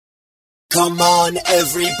Come on,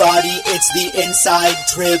 everybody, it's the inside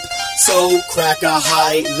trip. So crack a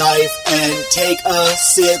high life and take a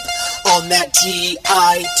sip on that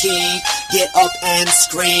G-I-T. Get up and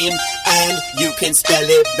scream, and you can spell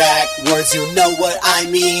it backwards, you know what I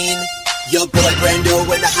mean. Your boy Brando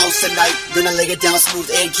in the house tonight, gonna lay it down smooth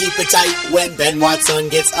and keep it tight. When Ben Watson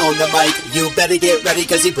gets on the mic, you better get ready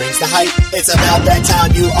cause he brings the hype. It's about that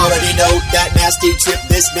time, you already know, that nasty trip,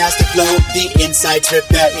 this nasty flow. The inside trip,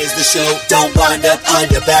 that is the show. Don't wind up on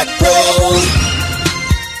your back, bro.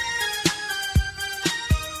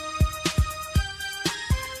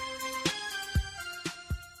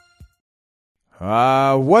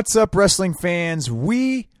 What's up, wrestling fans?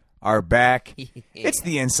 We are back. It's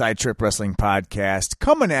the Inside Trip Wrestling Podcast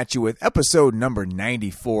coming at you with episode number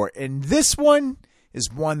 94. And this one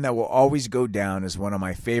is one that will always go down as one of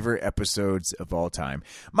my favorite episodes of all time.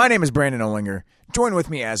 My name is Brandon Olinger. Join with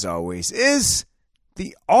me, as always, is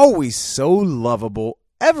the always so lovable,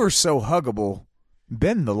 ever so huggable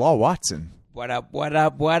Ben the Law Watson. What up, what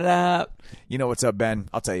up, what up? You know what's up, Ben?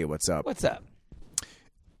 I'll tell you what's up. What's up?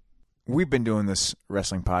 We've been doing this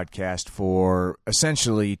wrestling podcast for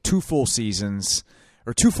essentially 2 full seasons,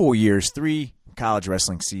 or 2 full years, 3 college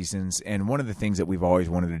wrestling seasons. And one of the things that we've always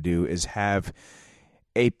wanted to do is have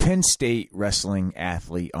a Penn State wrestling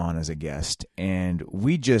athlete on as a guest. And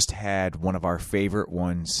we just had one of our favorite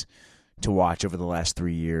ones to watch over the last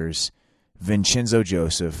 3 years, Vincenzo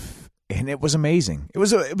Joseph. And it was amazing. It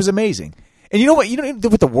was amazing. And you know what? You know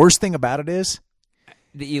what the worst thing about it is?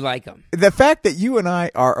 That you like them. The fact that you and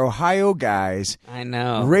I are Ohio guys. I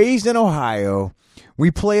know. Raised in Ohio.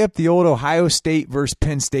 We play up the old Ohio State versus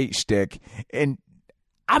Penn State shtick. And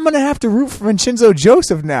I'm going to have to root for Vincenzo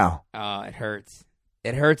Joseph now. Oh, it hurts.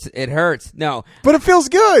 It hurts. It hurts. No. But it feels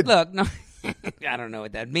good. Look, no. I don't know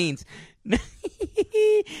what that means.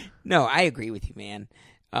 No, I agree with you, man.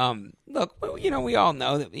 Look, we all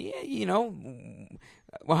know that,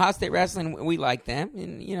 Ohio State wrestling, we like them,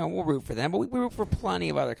 and, we'll root for them. But we root for plenty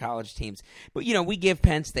of other college teams. But, we give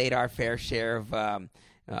Penn State our fair share of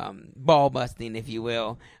ball busting, if you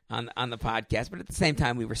will, on the podcast. But at the same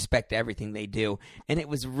time, we respect everything they do. And it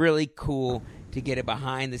was really cool to get a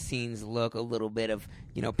behind-the-scenes look, a little bit of,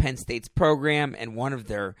 Penn State's program and one of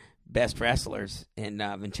their best wrestlers in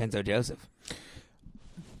Vincenzo Joseph.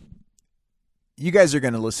 You guys are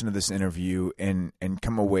going to listen to this interview and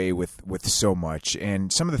come away with so much.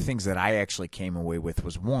 And some of the things that I actually came away with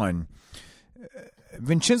was, one,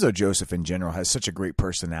 Vincenzo Joseph in general has such a great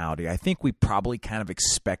personality. I think we probably kind of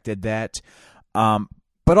expected that.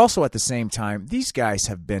 But also at the same time, these guys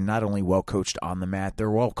have been not only well coached on the mat, they're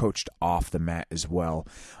well coached off the mat as well.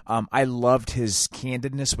 I loved his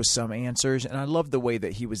candidness with some answers, and I loved the way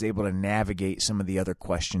that he was able to navigate some of the other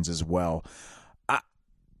questions as well.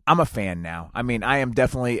 I'm a fan now. I mean, I am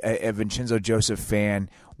definitely a Vincenzo Joseph fan.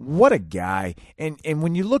 What a guy. And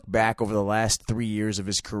when you look back over the last 3 years of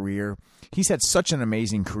his career, he's had such an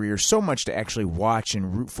amazing career, so much to actually watch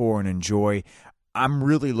and root for and enjoy. I'm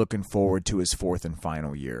really looking forward to his 4th and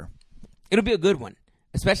final year. It'll be a good one,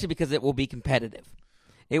 especially because it will be competitive.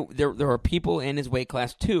 There are people in his weight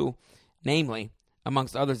class, too, namely,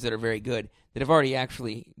 amongst others that are very good, that have already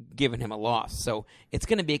actually given him a loss. So it's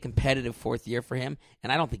going to be a competitive 4th year for him,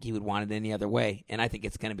 and I don't think he would want it any other way, and I think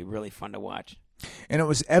it's going to be really fun to watch. And it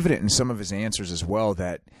was evident in some of his answers as well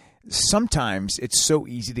that sometimes it's so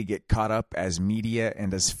easy to get caught up as media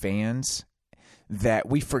and as fans that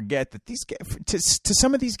we forget that these guys, to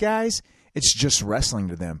some of these guys, it's just wrestling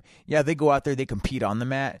to them. Yeah, they go out there, they compete on the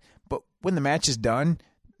mat, but when the match is done,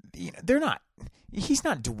 he's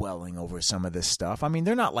not dwelling over some of this stuff. I mean,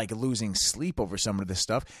 they're not like losing sleep over some of this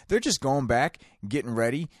stuff. They're just going back, getting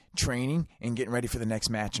ready, training, and getting ready for the next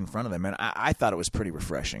match in front of them. And I thought it was pretty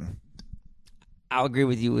refreshing. I'll agree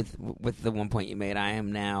with you with the one point you made. I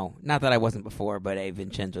am now, not that I wasn't before, but a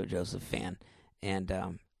Vincenzo Joseph fan.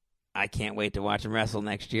 And I can't wait to watch him wrestle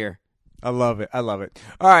next year. I love it.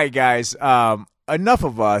 All right, guys. Enough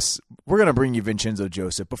of us. We're going to bring you Vincenzo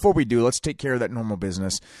Joseph. Before we do, let's take care of that normal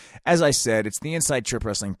business. As I said, it's the Inside Trip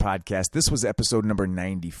Wrestling Podcast. This was episode number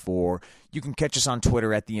 94. You can catch us on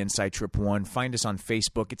Twitter at the Inside Trip 1. Find us on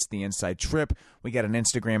Facebook. It's the Inside Trip. We got an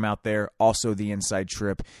Instagram out there, also the Inside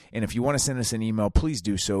Trip. And if you want to send us an email, please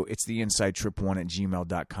do so. It's the InsideTrip1 at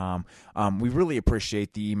gmail.com. We really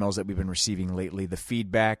appreciate the emails that we've been receiving lately. The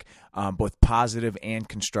feedback, both positive and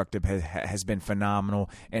constructive, has been phenomenal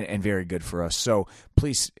and very good for us. So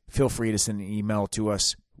please feel free to send an email to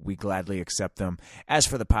us. We gladly accept them. As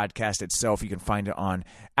for the podcast itself, you can find it on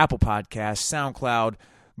Apple Podcasts, SoundCloud,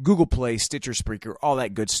 Google Play, Stitcher, Spreaker, all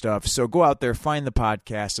that good stuff. So go out there, find the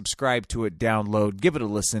podcast, subscribe to it, download, give it a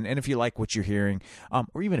listen. And if you like what you're hearing,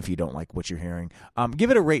 or even if you don't like what you're hearing,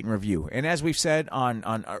 give it a rate and review. And as we've said on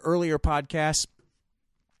earlier podcasts,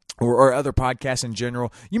 or other podcasts in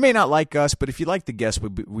general, you may not like us, but if you like the guests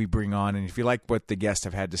we bring on, and if you like what the guests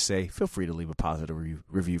have had to say, feel free to leave a positive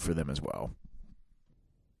review for them as well.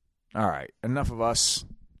 All right, enough of us.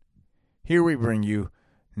 Here we bring you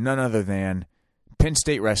none other than Penn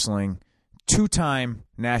State Wrestling, 2-time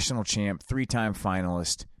national champ, 3-time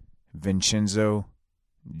finalist, Vincenzo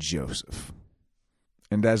Joseph.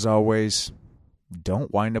 And as always,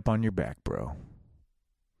 don't wind up on your back, bro.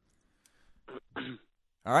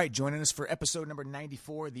 All right, joining us for episode number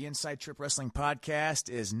 94 of the Inside Trip Wrestling Podcast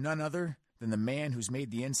is none other than the man who's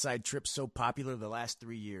made the Inside Trip so popular the last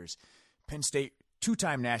 3 years. Penn State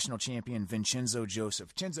 2-time national champion, Vincenzo Joseph.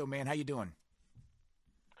 Vincenzo, man, how you doing?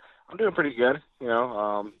 I'm doing pretty good,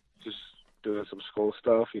 just doing some school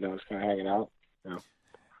stuff, just kind of hanging out.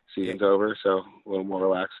 Season's over, so a little more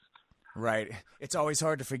relaxed. Right. It's always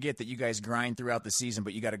hard to forget that you guys grind throughout the season,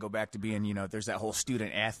 but you got to go back to being, there's that whole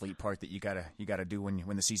student athlete part that you gotta do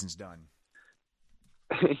when the season's done.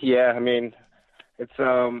 Yeah, I mean, it's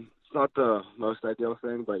not the most ideal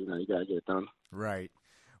thing, but you gotta get it done. Right.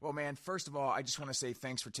 Well, man, first of all, I just want to say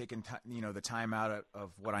thanks for taking the time out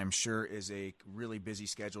of what I'm sure is a really busy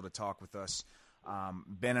schedule to talk with us.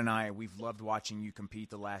 Ben and I, we've loved watching you compete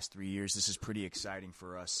the last 3 years. This is pretty exciting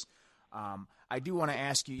for us. I do want to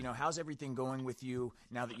ask you, how's everything going with you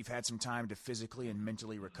now that you've had some time to physically and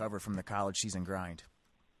mentally recover from the college season grind?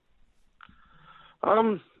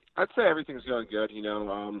 I'd say everything's going good.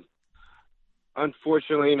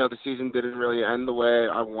 Unfortunately, the season didn't really end the way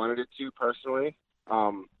I wanted it to personally.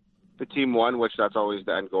 The team won, which that's always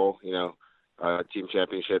the end goal. Team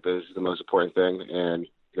championship is the most important thing, and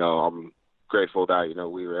I'm grateful that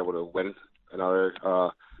we were able to win another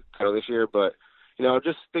title this year, but.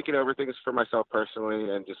 Just thinking over things for myself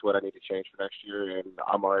personally and just what I need to change for next year, and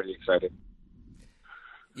I'm already excited.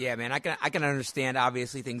 Yeah, man, I can understand.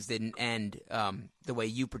 Obviously, things didn't end the way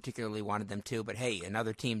you particularly wanted them to, but hey,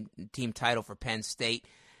 another team title for Penn State.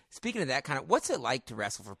 Speaking of that, what's it like to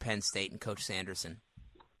wrestle for Penn State and Coach Sanderson?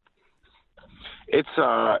 It's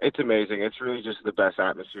amazing. It's really just the best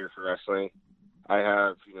atmosphere for wrestling. I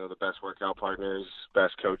have the best workout partners,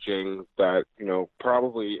 best coaching that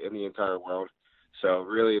probably in the entire world. So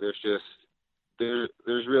really,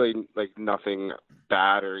 there's really nothing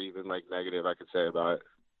bad or even negative I could say about it.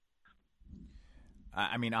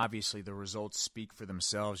 I mean, obviously the results speak for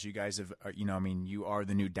themselves. You guys have, you are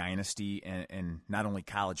the new dynasty, and not only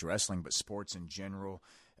college wrestling but sports in general.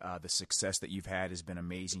 The success that you've had has been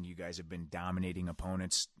amazing. You guys have been dominating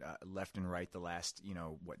opponents left and right the last,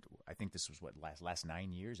 I think this was last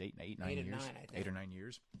 9 years, 8 or 9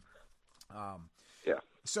 years. Yeah.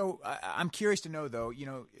 So I'm curious to know, though,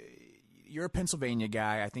 you're a Pennsylvania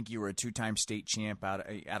guy. I think you were a 2-time state champ out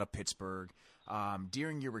of Pittsburgh.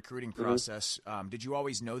 During your recruiting process, did you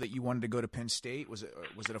always know that you wanted to go to Penn State? Was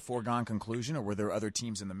it a foregone conclusion, or were there other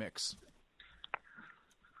teams in the mix?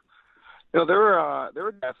 There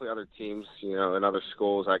were definitely other teams, and other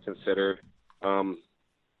schools I considered.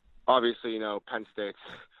 Obviously, Penn State's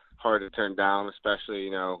hard to turn down,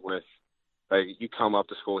 especially, with you come up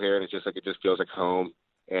to school here and it just feels like home,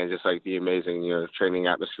 and just the amazing, training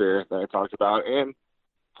atmosphere that I talked about. And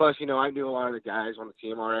plus, I knew a lot of the guys on the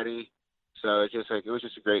team already. So it's just it was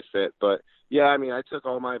just a great fit. But yeah, I mean, I took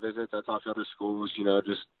all my visits. I talked to other schools,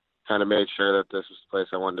 just kind of made sure that this was the place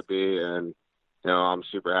I wanted to be. And, I'm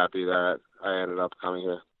super happy that I ended up coming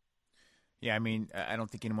here. Yeah. I mean, I don't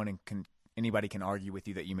think anybody can argue with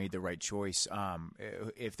you that you made the right choice.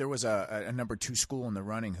 If there was a number 2 school in the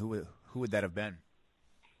running, who would that have been?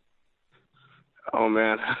 Oh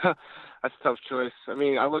man, that's a tough choice. I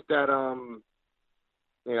mean, I looked at Iowa,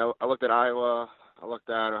 I looked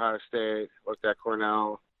at Ohio State, looked at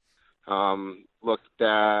Cornell, looked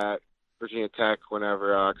at Virginia Tech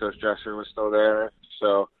whenever Coach Dresser was still there.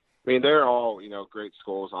 So, I mean, they're all, great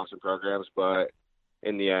schools, awesome programs, but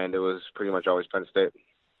in the end, it was pretty much always Penn State.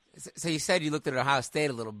 So you said you looked at Ohio State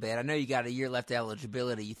a little bit. I know you got a year left of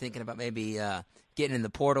eligibility. You thinking about maybe getting in the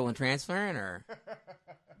portal and transferring, or?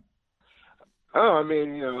 Oh, I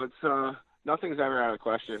mean, it's nothing's ever out of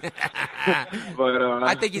question. But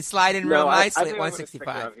I think you'd slide in real nicely at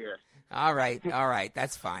 165. All right,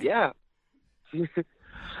 that's fine. Yeah.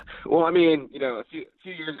 Well, I mean, a few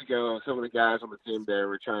years ago, some of the guys on the team there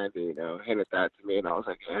were trying to, hint at that to me, and I was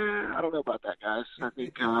like, I don't know about that, guys.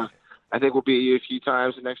 I think we'll beat you a few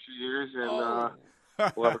times the next few years, and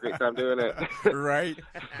we'll have a great time doing it. Right.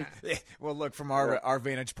 Well, look, from our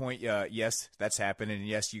vantage point, yes, that's happened, and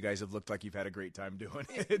yes, you guys have looked like you've had a great time doing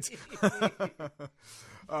it.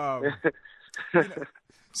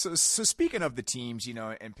 So speaking of the teams,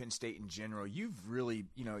 and Penn State in general, you've really,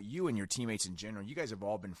 you and your teammates in general, you guys have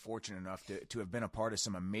all been fortunate enough to have been a part of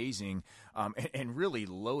some amazing and really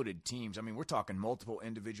loaded teams. I mean, we're talking multiple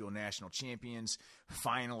individual national champions,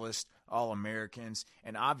 finalists, All-Americans,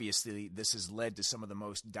 and obviously this has led to some of the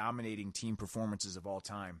most dominating team performances of all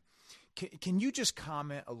time. Can you just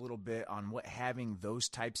comment a little bit on what having those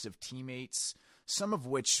types of teammates, some of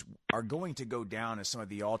which are going to go down as some of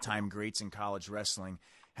the all-time greats in college wrestling,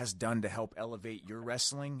 has done to help elevate your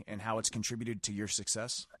wrestling and how it's contributed to your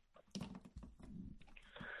success?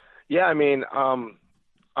 Yeah, I mean, I'm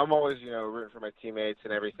always, rooting for my teammates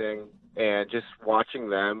and everything, and just watching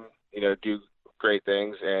them, do great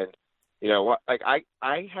things. And,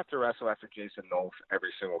 I have to wrestle after Jason Nolf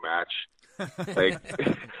every single match.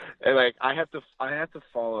 And I have to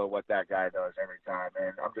follow what that guy does every time.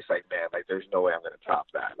 And I'm just like, man, there's no way I'm going to top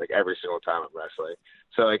that. Every single time I'm wrestling.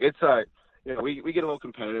 So it's we get a little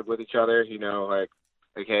competitive with each other, hey, I'm going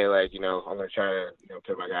to try to,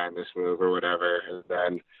 put my guy in this move or whatever. And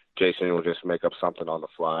then Jason will just make up something on the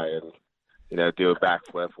fly and, do a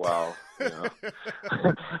backflip while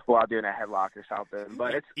doing a headlock or something.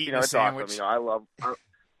 But it's, it's awesome. He's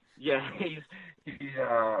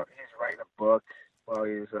writing a book while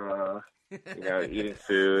he's, eating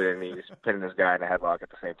food, and he's pinning this guy in a headlock at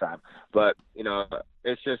the same time. But,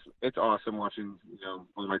 it's awesome watching,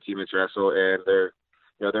 one of my teammates wrestle, and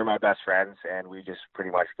they're my best friends, and we just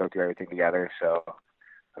pretty much go through everything together. So,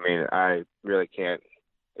 I mean, I really can't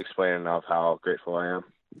explain enough how grateful I am.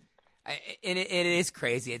 And it is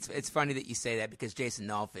crazy. It's funny that you say that, because Jason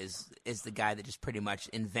Nolf is the guy that just pretty much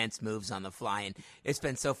invents moves on the fly, and it's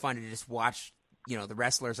been so fun to just watch the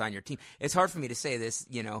wrestlers on your team. It's hard for me to say this,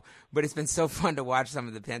 but it's been so fun to watch some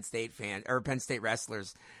of the Penn State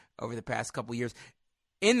wrestlers over the past couple of years.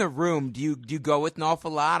 In the room, do you go with Nolf a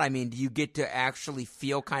lot? I mean, do you get to actually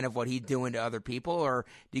feel kind of what he's doing to other people, or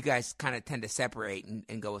do you guys kind of tend to separate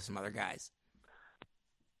and go with some other guys?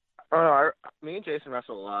 Me and Jason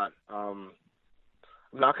wrestle a lot. I'm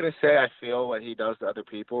not going to say I feel what he does to other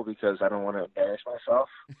people, because I don't want to embarrass myself.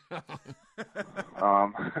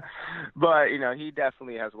 But, he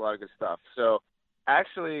definitely has a lot of good stuff. So,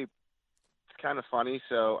 actually, it's kind of funny.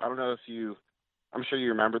 So, I don't know if I'm sure you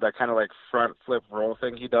remember that kind of front flip roll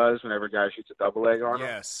thing he does whenever a guy shoots a double leg on him.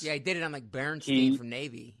 Yes. Yeah, he did it on Bernstein from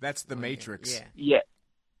Navy. That's the Matrix. Yeah.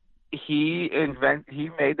 He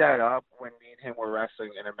made that up when me and him were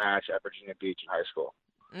wrestling in a match at Virginia Beach in high school.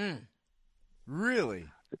 Really?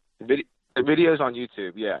 The video's on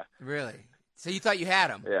YouTube, yeah. Really? So you thought you had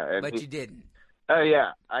him, but you didn't. Oh,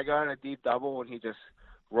 yeah. I got in a deep double, and he just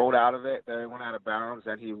rolled out of it. Then he went out of bounds,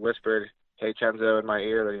 and he whispered, "Hey, Chenzo," in my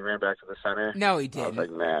ear. Then he ran back to the center. No, he didn't. I was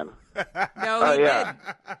like, man. No, he didn't.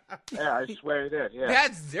 Yeah, I swear he did, yeah.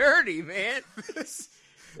 That's dirty, man.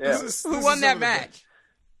 Who won that match?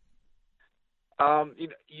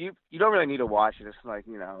 You don't really need to watch it. It's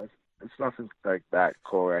it's nothing like that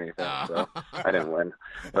cool or anything. So I didn't win.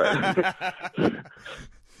 But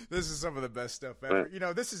this is some of the best stuff ever.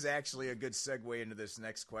 This is actually a good segue into this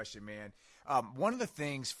next question, man. One of the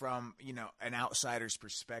things from, an outsider's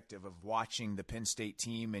perspective of watching the Penn State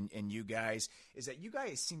team and you guys is that you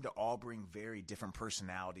guys seem to all bring very different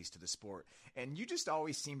personalities to the sport. And you just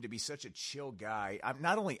always seem to be such a chill guy,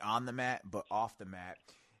 not only on the mat, but off the mat.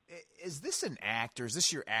 Is this an act, or is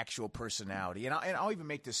this your actual personality? And I'll even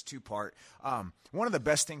make this two-part. One of the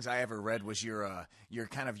best things I ever read was your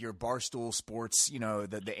kind of your Barstool Sports,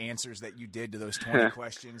 the answers that you did to those 20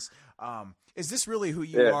 questions. Is this really who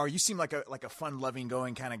you are? You seem like a fun-loving,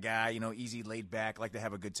 going kind of guy, easy, laid back, like to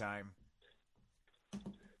have a good time.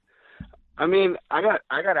 I mean, I got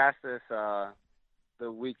asked this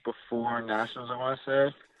the week before Nationals, I want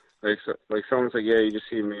to say. Someone's like, yeah, you just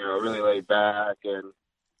seem, really laid back and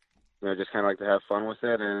just kind of like to have fun with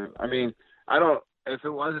it. And I mean, if it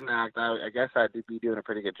was an act, I guess I'd be doing a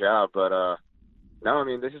pretty good job. But no, I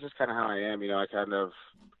mean, this is just kind of how I am. I kind of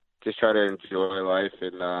just try to enjoy life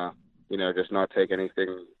and, just not take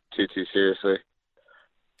anything too seriously.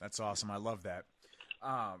 That's awesome. I love that.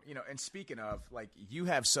 And speaking of, you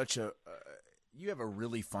have such you have a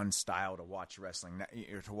really fun style to watch wrestling,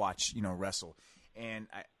 or to watch, wrestle. And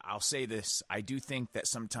I'll say this, I do think that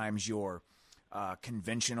sometimes your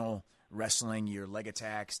conventional wrestling, your leg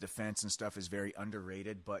attacks, defense, and stuff is very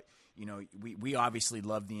underrated. But we obviously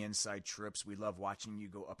love the inside trips. We love watching you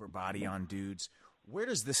go upper body on dudes. Where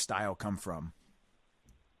does this style come from?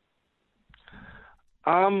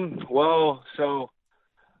 Well, so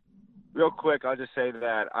real quick, I'll just say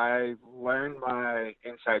that I learned my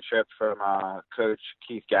inside trip from Coach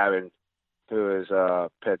Keith Gavin, who is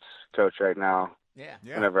Pitt's coach right now. Yeah.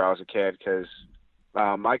 Whenever I was a kid, because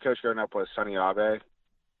my coach growing up was Sonny Abe,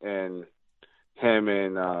 and him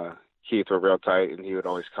and Keith were real tight, and he would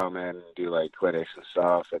always come in and do like clinics and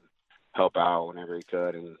stuff and help out whenever he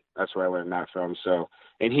could, and that's where I learned that from. So,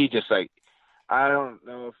 and he just like, I don't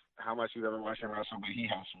know how much you've ever watched him wrestle, but he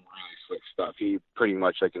has some really slick stuff. He pretty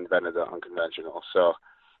much like invented the unconventional. So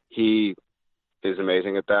he is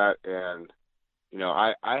amazing at that. And, you know,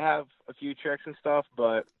 I have a few tricks and stuff,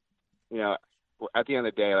 but, you know, at the end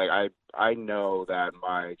of the day, like I know that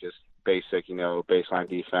my just basic, you know, baseline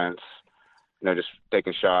defense, you know, just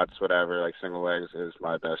taking shots, whatever, like single legs is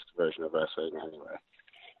my best version of wrestling anyway.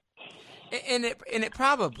 And it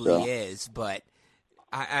probably is, but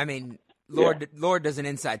I mean, Lord does an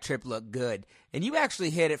inside trip look good, and you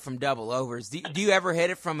actually hit it from double overs. Do you ever hit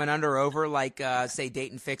it from an under over like say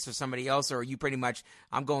Dayton Fix or somebody else, or are you pretty much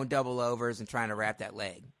I'm going double overs and trying to wrap that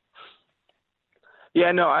leg?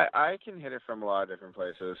 Yeah, no, I can hit it from a lot of different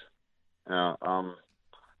places. You know,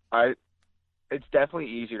 it's definitely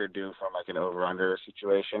easier to do from like an over under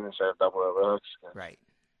situation instead of double overhooks. Right.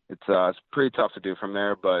 It's pretty tough to do from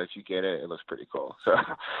there, but if you get it, it looks pretty cool. So,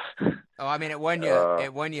 I mean, it won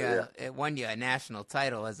you a national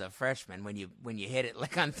title as a freshman when you hit it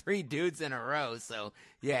like on 3 dudes in a row. So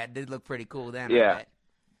yeah, it did look pretty cool then. Yeah.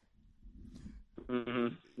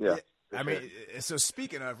 Mm-hmm. Yeah. I mean, so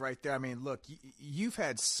speaking of right there, I mean, look, you've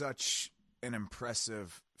had such an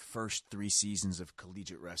impressive first 3 seasons of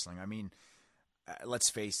collegiate wrestling. I mean, let's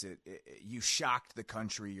face it, you shocked the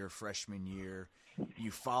country your freshman year.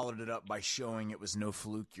 You followed it up by showing it was no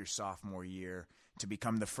fluke your sophomore year to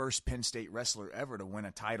become the first Penn State wrestler ever to win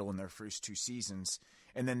a title in their first 2 seasons.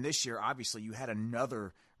 And then this year, obviously, you had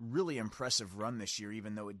another really impressive run this year,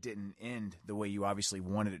 even though it didn't end the way you obviously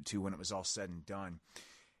wanted it to when it was all said and done.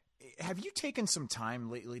 Have you taken some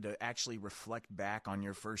time lately to actually reflect back on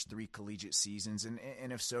your first 3 collegiate seasons? And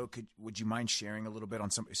if so, would you mind sharing a little bit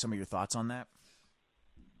on some of your thoughts on that?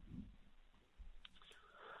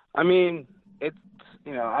 I mean, it's,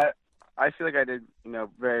 you know, I feel like I did, you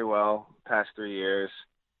know, very well past 3 years.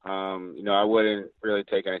 You know, I wouldn't really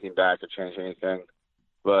take anything back or change anything,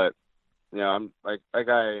 but, you know, I'm like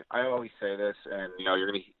I always say this, and, you know,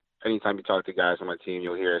 anytime you talk to guys on my team,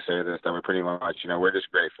 you'll hear us say this, that we're pretty much, you know, we're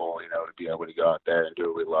just grateful, you know, to be able to go out there and do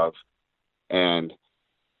what we love. And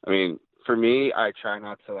I mean, for me, I try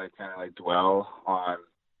not to like kind of like dwell on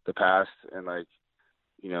the past and like,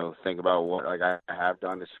 you know, think about what like I have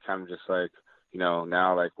done. It's kind of just like, you know,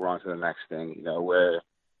 now like we're on to the next thing. You know, we're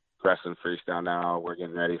wrestling freestyle now. We're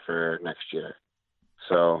getting ready for next year.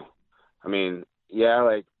 So, I mean, yeah,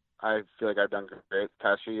 like I feel like I've done great the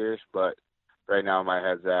past few years, but right now my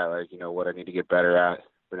head's at like, you know, what I need to get better at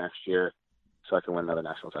for next year so I can win another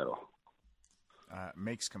national title.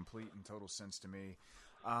 Makes complete and total sense to me.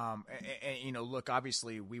 And, you know, look,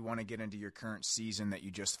 obviously we want to get into your current season that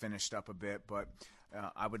you just finished up a bit, but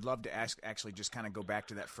I would love to actually just kind of go back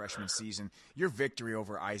to that freshman season. Your victory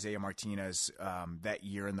over Isaiah Martinez that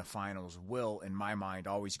year in the finals will, in my mind,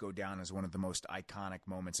 always go down as one of the most iconic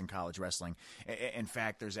moments in college wrestling. In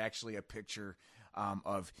fact, there's actually a picture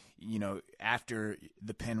of, you know, after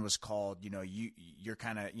the Penn was called, you know, you're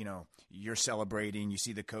kind of, you know, you're celebrating, you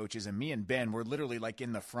see the coaches, and me and Ben were literally like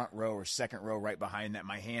in the front row or second row right behind that,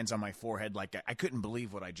 my hands on my forehead, like I couldn't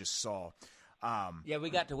believe what I just saw. Yeah,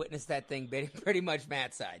 we got to witness that thing pretty much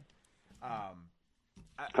Matt's side.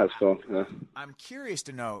 That's cool. Yeah. I'm curious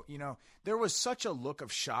to know, you know, there was such a look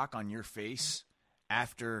of shock on your face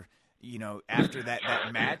after that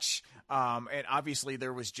match. And obviously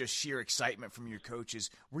there was just sheer excitement from your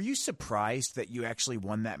coaches. Were you surprised that you actually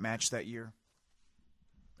won that match that year?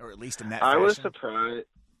 Or at least in that fashion?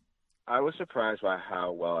 I was surprised by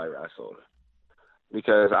how well I wrestled,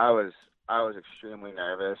 because I was extremely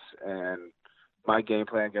nervous, and my game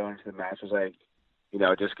plan going into the match was like, you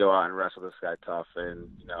know, just go out and wrestle this guy tough, and,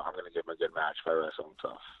 you know, I'm going to give him a good match if I wrestle him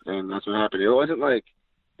tough. And that's what happened. It wasn't like,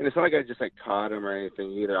 and it's not like I just like caught him or anything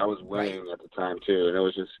either. I was winning at the time too, and it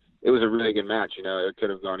was a really good match. You know, it could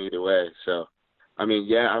have gone either way. So, I mean,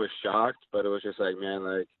 yeah, I was shocked, but it was just like, man,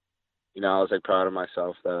 like, you know, I was like proud of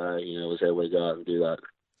myself that I, you know, was able to go out and do that.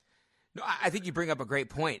 No, I think you bring up a great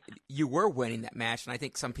point. You were winning that match, and I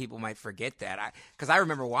think some people might forget that. Because I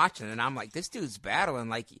remember watching it, and I'm like, this dude's battling.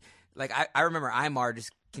 Like I remember Imar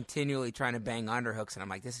just continually trying to bang underhooks, and I'm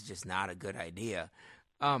like, this is just not a good idea.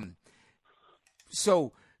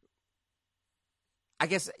 So I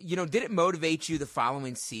guess, you know, did it motivate you the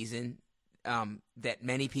following season that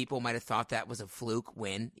many people might have thought that was a fluke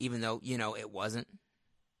win, even though, you know, it wasn't?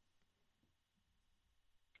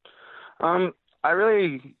 I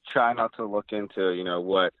really try not to look into,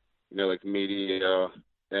 what, like media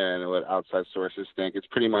and what outside sources think. It's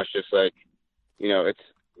pretty much just like, it's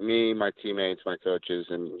me, my teammates, my coaches,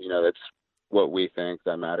 and, it's what we think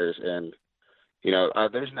that matters. And,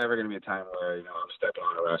 there's never going to be a time where, I'm stepping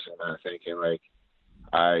on a wrestling mat thinking like,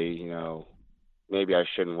 maybe I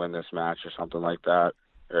shouldn't win this match or something like that,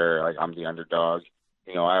 or like I'm the underdog.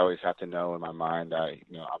 I always have to know in my mind that,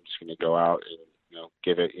 I'm just going to go out and,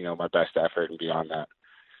 give it, my best effort and beyond that.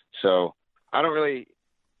 So I don't really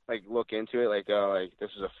like look into it like, this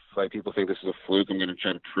is like people think this is a fluke. I'm going to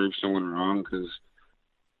try to prove someone wrong because,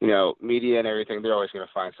 media and everything, they're always going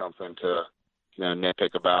to find something to,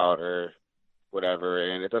 nitpick about or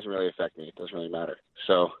whatever. And it doesn't really affect me. It doesn't really matter.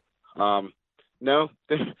 So, no,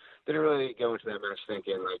 didn't really go into that match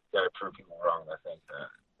thinking like, got to prove people wrong. I think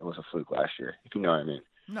it was a fluke last year, if you know what I mean.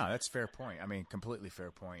 No, that's a fair point. I mean, completely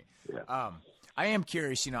fair point. Yeah. I am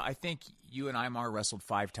curious, I think you and Imar wrestled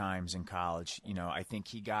 5 times in college. I think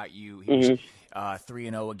he got you, he was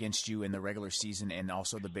 3-0 against you in the regular season and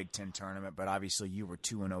also the Big Ten tournament, but obviously you were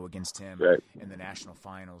 2-0 against him in the national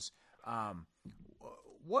finals.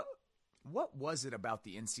 What was it about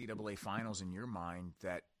the NCAA finals in your mind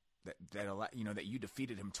that you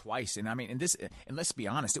defeated him twice? And I mean, and let's be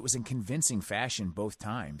honest, it was in convincing fashion both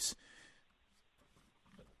times.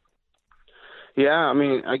 Yeah, I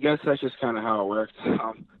mean, I guess that's just kind of how it worked.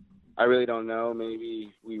 I really don't know.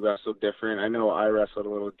 Maybe we wrestled different. I know I wrestled a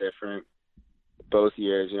little different both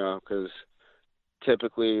years, because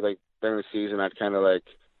typically, like, during the season, I'd kind of, like,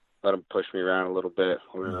 let them push me around a little bit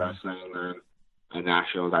when we were wrestling. And then at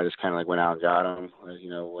Nationals, I just kind of, like, went out and got them. I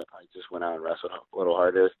just went out and wrestled a little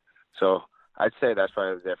harder. So I'd say that's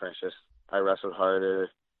probably the difference. Just I wrestled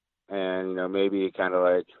harder and, maybe kind of,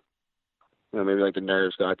 like, maybe like the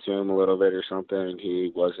nerves got to him a little bit or something, and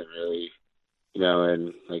he wasn't really,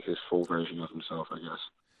 in like his full version of himself, I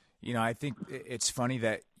guess. I think it's funny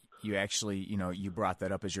that you actually, you brought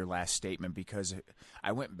that up as your last statement because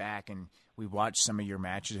I went back and we watched some of your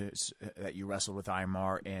matches that you wrestled with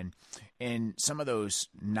Imar, and in some of those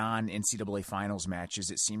non-NCAA finals matches,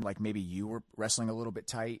 it seemed like maybe you were wrestling a little bit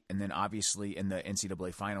tight, and then obviously in the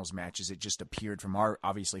NCAA finals matches, it just appeared from our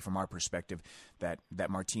perspective that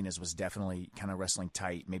Martinez was definitely kind of wrestling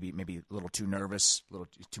tight, maybe a little too nervous, a little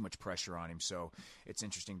too much pressure on him. So it's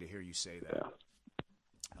interesting to hear you say that.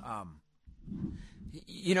 Yeah.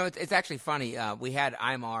 It's actually funny. We had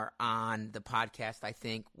Imar on the podcast, I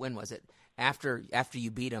think, when was it? After you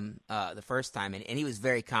beat him the first time, and he was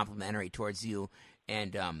very complimentary towards you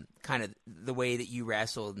and kind of the way that you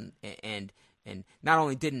wrestled and not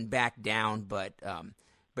only didn't back down, but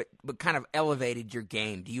kind of elevated your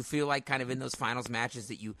game. Do you feel like kind of in those finals matches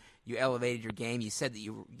that you elevated your game? You said that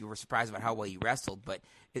you were surprised about how well you wrestled, but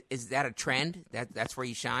is that a trend? That's where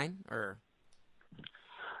you shine, or?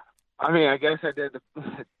 I mean, I guess I did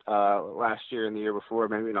last year and the year before,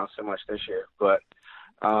 maybe not so much this year. But,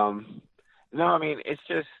 no, I mean, it's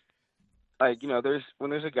just, like, when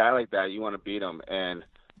there's a guy like that, you want to beat him. And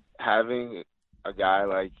having a guy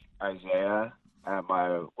like Isaiah at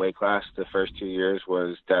my weight class the first 2 years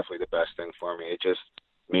was definitely the best thing for me. It just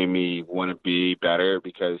made me want to be better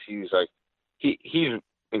because he's he's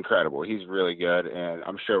incredible. He's really good. And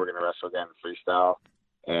I'm sure we're going to wrestle again in freestyle.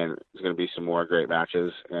 And there's going to be some more great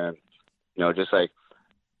matches. And, just like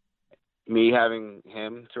me having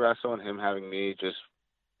him to wrestle and him having me just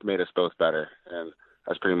made us both better. And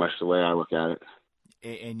that's pretty much the way I look at it.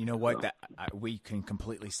 And you know what? We can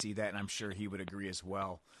completely see that, and I'm sure he would agree as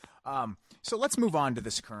well. So let's move on to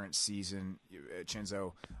this current season,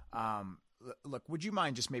 Chenzo. Look, would you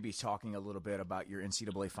mind just maybe talking a little bit about your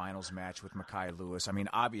NCAA finals match with Mekhi Lewis? I mean,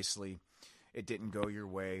 obviously it didn't go your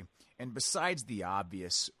way. And besides the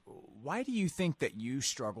obvious, why do you think that you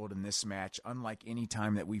struggled in this match, unlike any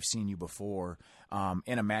time that we've seen you before,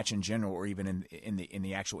 in a match in general, or even in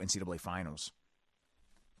the actual NCAA finals?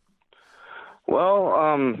 Well,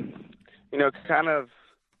 kind of,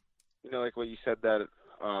 like what you said that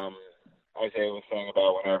Isaiah was saying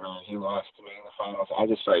about whenever he lost to me in the finals. I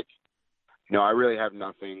just I really have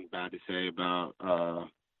nothing bad to say about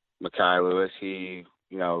Mekhi Lewis. He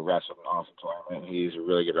wrestled an awesome tournament. He's a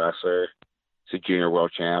really good wrestler. He's a junior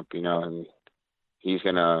world champ, and he's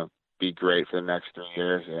going to be great for the next 3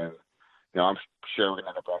 years. And, I'm sure we're going to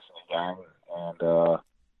end up wrestling again. And,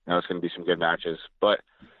 it's going to be some good matches. But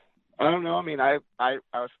I don't know. I mean, I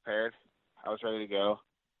was prepared. I was ready to go.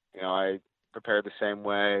 I prepared the same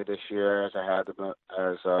way this year as I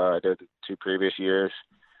did the 2 previous years.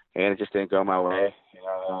 And it just didn't go my way.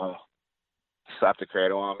 Slapped the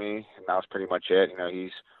cradle on me, and that was pretty much it.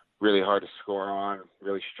 He's really hard to score on,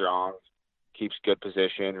 really strong, keeps good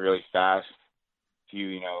position, really fast. If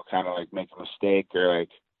you, kind of like make a mistake or like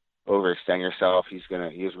overextend yourself, he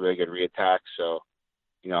has really good reattack. So,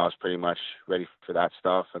 I was pretty much ready for that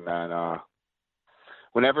stuff. And then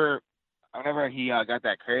whenever he got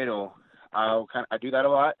that cradle, I do that a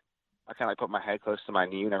lot. I kind of like put my head close to my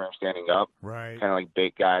knee whenever I'm standing up. Right. Kind of like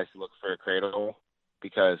bait guys to look for a cradle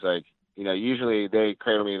because like, usually they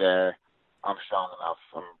cradle me there. I'm strong enough.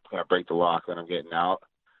 I'm going to break the lock when I'm getting out.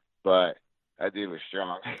 But that dude was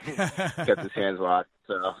strong. Kept his hands locked.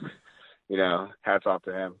 So, hats off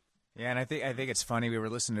to him. Yeah, and I think it's funny. We were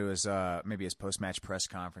listening to his maybe his post-match press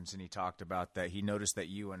conference, and he talked about that. He noticed that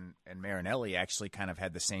you and Marinelli actually kind of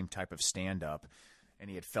had the same type of stand-up, and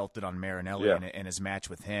he had felt it on Marinelli in his match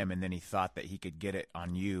with him, and then he thought that he could get it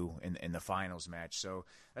on you in the finals match. So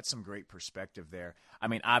that's some great perspective there. I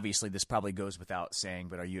mean, obviously, this probably goes without saying,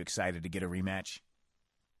 but are you excited to get a rematch?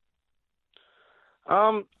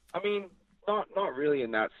 I mean, not really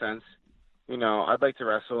in that sense. I'd like to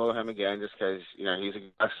wrestle him again just because, he's a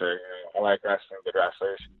good wrestler. I like wrestling good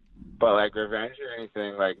wrestlers. But, like, revenge or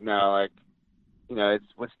anything, like, no, like, it's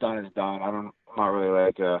what's done is done. I'm not really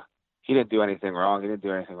like, he didn't do anything wrong. He didn't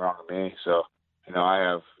do anything wrong to me. So, I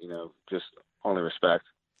have, just only respect.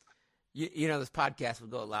 This podcast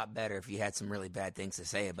would go a lot better if you had some really bad things to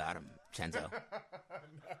say about him, Vincenzo.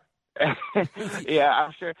 Yeah,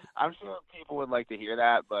 I'm sure people would like to hear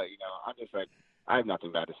that, but I'm just like, I have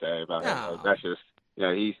nothing bad to say about him. Like, that's just,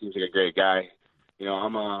 he seems like a great guy.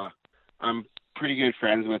 I'm pretty good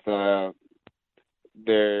friends with guy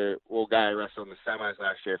I wrestled in the semis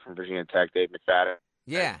last year from Virginia Tech, Dave McFadden.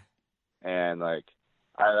 Yeah. And like,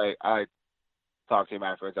 I talked to him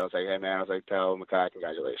afterwards. I was like, hey man, tell Makai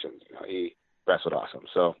congratulations. He wrestled awesome.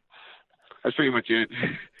 So that's pretty much it.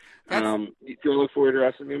 Do you look forward to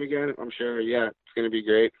wrestling him again? I'm sure. Yeah, it's gonna be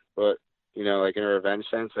great. But like in a revenge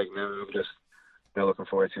sense, like no, I'm just looking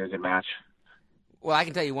forward to a good match. Well, I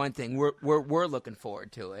can tell you one thing: we're looking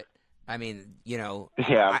forward to it. I mean,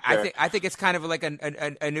 Yeah, I think it's kind of like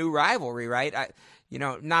a new rivalry, right?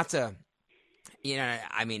 Not to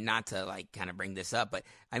like kind of bring this up, but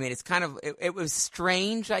I mean, it's kind of it was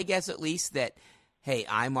strange, I guess, at least that hey,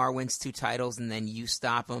 Imar wins 2 titles and then you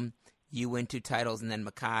stop him. You win 2 titles, and then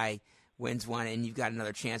Makai wins 1, and you've got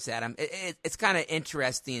another chance at him. It's kind of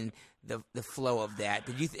interesting, the flow of that.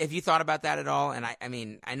 Have you thought about that at all? And I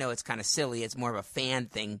mean, I know it's kind of silly. It's more of a fan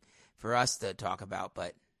thing for us to talk about,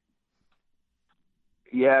 but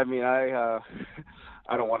yeah, I mean, I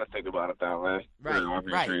don't want to think about it that way for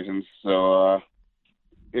obvious reasons. So,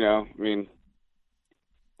 I mean,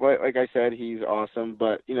 like I said, he's awesome,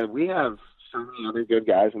 but we have so many other good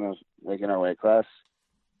guys in our weight class.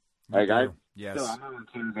 Like I'm on the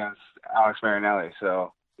team against Alex Marinelli,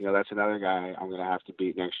 so that's another guy I'm gonna have to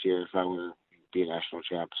beat next year if I want to be a national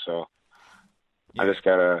champ. So I just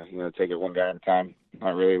gotta take it one guy at a time,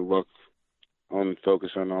 not really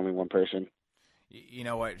focus on only one person. You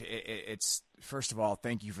know what? It's first of all,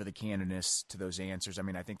 thank you for the candidness to those answers. I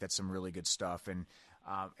mean, I think that's some really good stuff, and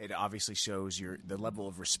it obviously shows the level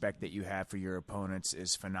of respect that you have for your opponents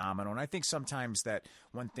is phenomenal. And I think sometimes that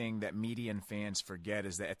one thing that media and fans forget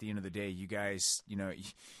is that at the end of the day, you guys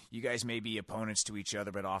may be opponents to each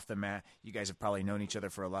other, but off the mat, you guys have probably known each other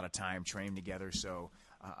for a lot of time, trained together. So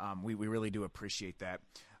we really do appreciate that.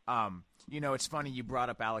 It's funny you brought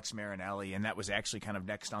up Alex Marinelli, and that was actually kind of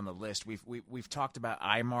next on the list. We've talked about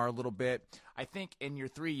Imar a little bit. I think in your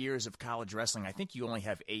 3 years of college wrestling, I think you only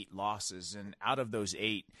have 8 losses, and out of those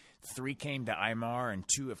 8, 3 came to Imar and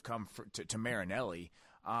 2 have come to Marinelli.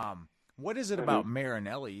 What is it about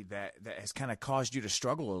Marinelli that has kind of caused you to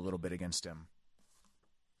struggle a little bit against him?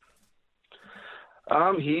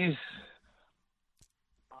 He's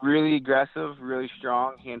really aggressive, really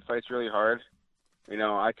strong. Hand fights really hard.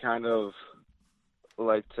 I kind of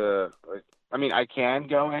like to, I can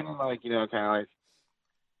go in and kind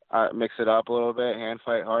of mix it up a little bit, hand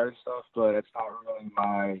fight hard and stuff, but it's not really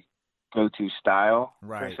my go-to style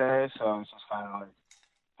per se. So it's just kind of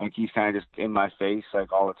like he's kind of just in my face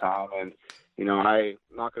all the time, and I'm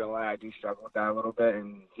not gonna lie, I do struggle with that a little bit,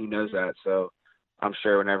 and he knows that. So I'm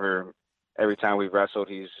sure every time we've wrestled,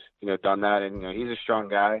 he's done that, and he's a strong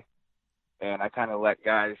guy, and I kind of let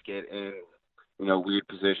guys get in weird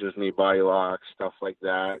positions, knee body locks, stuff like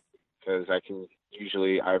that, because I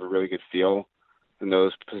have a really good feel in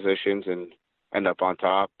those positions and end up on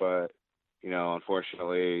top. But,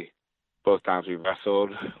 unfortunately, both times we've wrestled,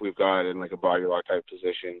 we've got in a body lock type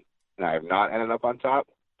position, and I have not ended up on top.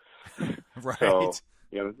 Right. So,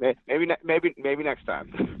 maybe next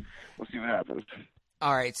time. We'll see what happens.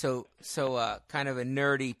 All right. So kind of a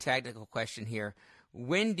nerdy technical question here.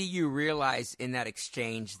 When do you realize in that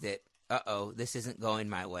exchange that uh-oh, this isn't going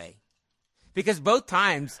my way? Because both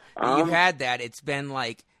times that you've had that, it's been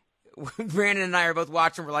like Brandon and I are both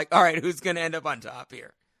watching. We're like, all right, who's going to end up on top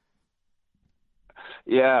here?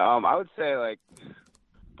 Yeah, I would say like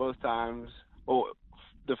both times. Well,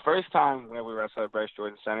 the first time when we wrestled at Bryce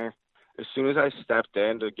Jordan Center, as soon as I stepped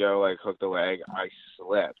in to go like hook the leg, I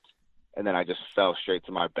slipped, and then I just fell straight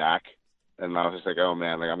to my back, and I was just like, oh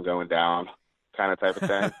man, like I'm going down, kind of type of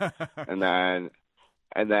thing.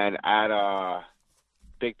 and then at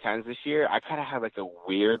Big Tens this year, I kind of had like a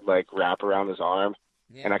weird like wrap around his arm,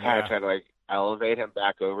 and I kind of tried to like elevate him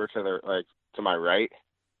back over to to my right,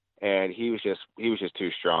 and he was just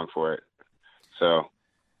too strong for it. So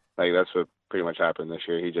like that's what pretty much happened this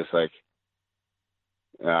year. He just like,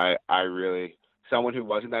 I really, someone who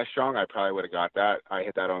wasn't that strong, I probably would have got that. I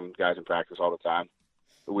hit that on guys in practice all the time.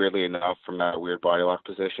 Weirdly enough, from that weird body lock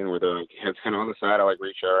position where their like, head's kind of on the side, I like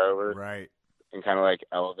reach over, right, and kind of like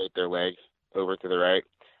elevate their leg over to the right.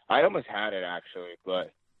 I almost had it actually,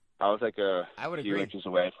 but I was like a few inches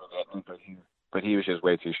away from it, but he was just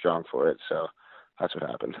way too strong for it. So that's what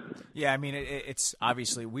happened. Yeah, I mean, it's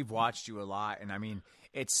obviously we've watched you a lot, and I mean,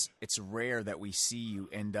 it's rare that we see you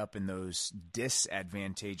end up in those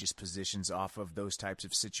disadvantageous positions off of those types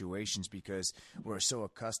of situations because we're so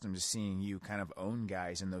accustomed to seeing you kind of own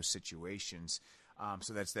guys in those situations.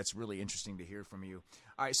 So that's really interesting to hear from you.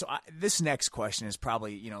 All right, so this next question is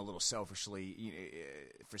probably a little selfishly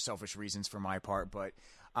for selfish reasons for my part, but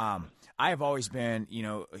I have always been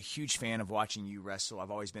a huge fan of watching you wrestle.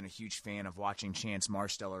 I've always been a huge fan of watching Chance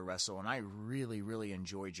Marsteller wrestle, and I really, really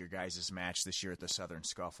enjoyed your guys' match this year at the Southern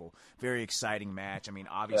Scuffle. Very exciting match. I mean,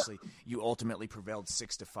 obviously you ultimately prevailed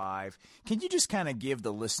 6-5. Can you just kind of give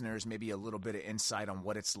the listeners maybe a little bit of insight on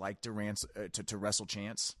what it's like to wrestle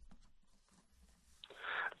Chance?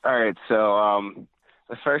 All right, so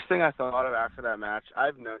the first thing I thought of after that match,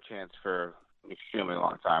 I've known Chance for an extremely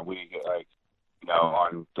long time. We get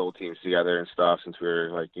on dual teams together and stuff since we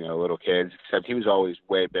were little kids. Except he was always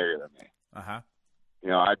way bigger than me.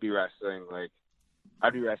 I'd be wrestling like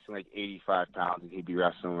 85 pounds, and he'd be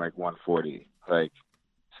wrestling like 140, like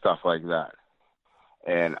stuff like that.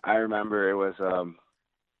 And I remember it was I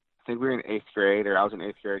think we were in 8th grade, or I was in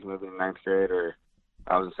 8th grade, he was in 9th grade, or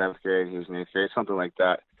I was in 7th grade, he was in 8th grade, something like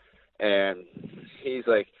that. And he's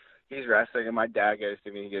wrestling, and my dad goes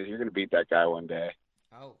to me, he goes, "You're going to beat that guy one day."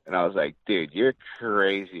 Oh. And I was like, "Dude, you're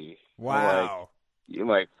crazy." Wow. You're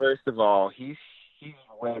like, first of all, he's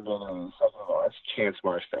way bigger than me. Second of all, that's Chance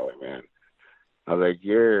Marsteller, man. I was like,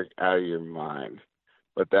 "You're out of your mind."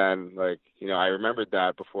 But then, I remembered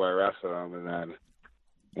that before I wrestled him, and then,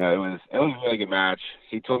 it was a really good match.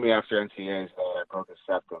 He told me after NCAA that I broke his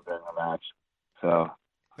septum during the match. So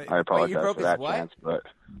I apologize for that, Chance, but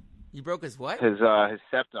you broke his what? His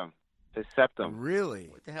septum. His septum. Really?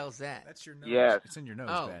 What the hell's that? That's your nose. Yes. It's in your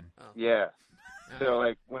nose, Ben. Oh. Yeah.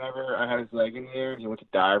 So, whenever I had his leg in the air, he went to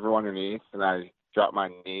dive underneath, and I dropped my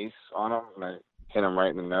knees on him, and I hit him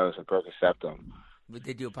right in the nose and broke his septum. But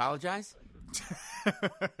did you apologize?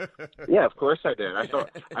 Yeah, of course I did. I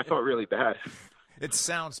felt really bad. It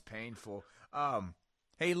sounds painful.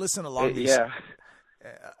 Hey, listen, along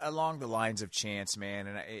the lines of Chance, man,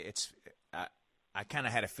 and I kind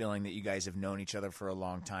of had a feeling that you guys have known each other for a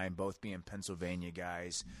long time, both being Pennsylvania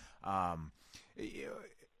guys.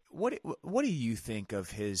 What do you think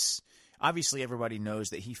of his? Obviously, everybody knows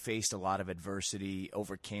that he faced a lot of adversity,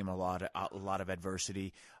 overcame a lot of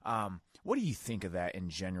adversity. What do you think of that in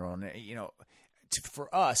general? And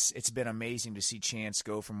for us, it's been amazing to see Chance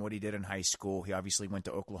go from what he did in high school. He obviously went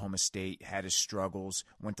to Oklahoma State, had his struggles,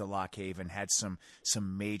 went to Lock Haven, had some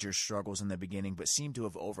major struggles in the beginning, but seemed to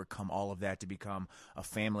have overcome all of that to become a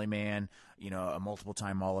family man, a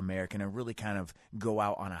multiple-time All-American, and really kind of go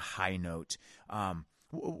out on a high note.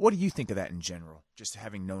 What do you think of that in general, just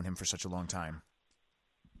having known him for such a long time?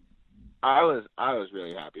 I was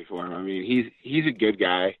really happy for him. I mean, he's a good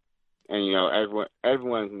guy. And,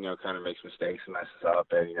 everyone, kind of makes mistakes and messes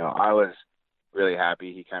up. And, I was really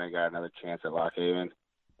happy he kind of got another chance at Lock Haven.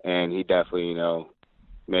 And he definitely,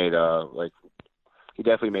 made the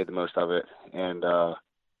most of it. And,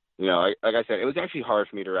 like I said, it was actually hard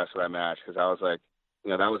for me to wrestle that match because I was like,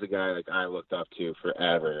 that was a guy I looked up to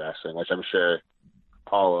forever wrestling, which I'm sure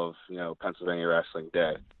all of, Pennsylvania wrestling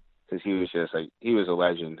did. Because he was just he was a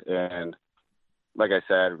legend. And, like I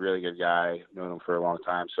said, really good guy, known him for a long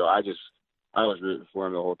time. So I was rooting for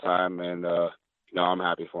him the whole time, and I'm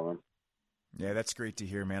happy for him. Yeah, that's great to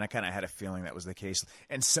hear, man. I kind of had a feeling that was the case.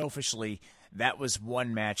 And selfishly, that was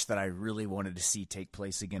one match that I really wanted to see take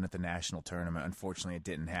place again at the national tournament. Unfortunately, it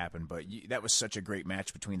didn't happen, but that was such a great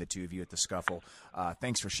match between the two of you at the Scuffle.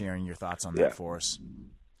 Thanks for sharing your thoughts on that for us.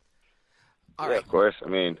 All yeah, right. of course. I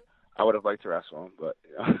mean, I would have liked to wrestle him, but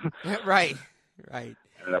Right. ended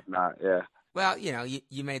up not. Yeah. Well,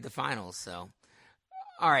 you made the finals, so.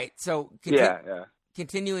 All right, so Yeah.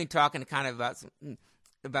 continuing talking kind of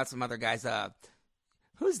about some other guys.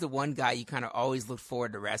 Who's the one guy you kind of always look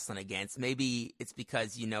forward to wrestling against? Maybe it's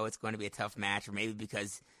because it's going to be a tough match, or maybe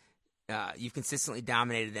because you've consistently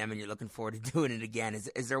dominated them and you're looking forward to doing it again.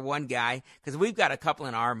 Is there one guy? Because we've got a couple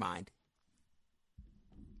in our mind.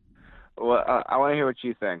 Well, I want to hear what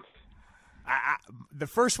you think. The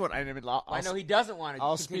first one, I know he doesn't want to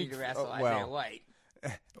continue speak, to wrestle well, Isaiah White.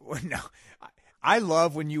 No, I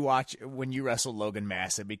love when you wrestle Logan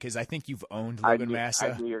Massa, because I think you've owned Logan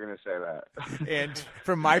Massa. I knew you were going to say that. And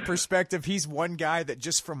from my perspective, he's one guy that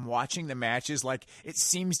just from watching the matches, like it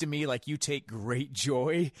seems to me like you take great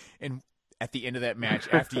joy in at the end of that match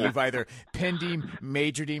after you've either pinned him,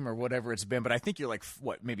 majored him, or whatever it's been. But I think you're like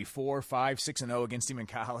maybe 4, 5, 6-0 against him in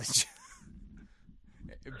college.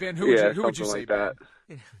 Ben, who would you say like that?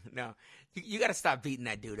 No, you got to stop beating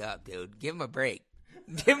that dude up, dude. Give him a break.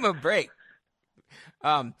 Give him a break.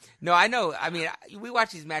 No, I know. I mean, we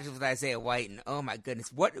watch these matches with Isaiah White, and oh my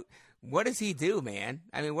goodness, what does he do, man?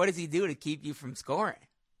 I mean, what does he do to keep you from scoring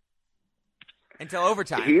until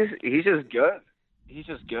overtime? He's just good. He's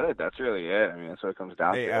just good. That's really it. I mean, that's what it comes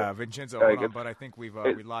down to. Hey, Vincenzo, hold on, but I think we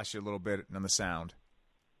lost you a little bit on the sound.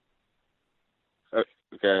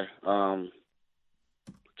 Okay.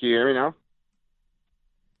 Can you hear me now?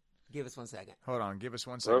 Give us 1 second. Hold on. Give us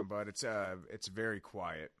 1 second, bud. It's very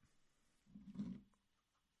quiet.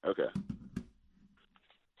 Okay.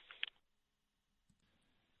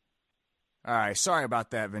 All right. Sorry about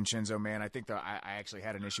that, Vincenzo, man. I think I actually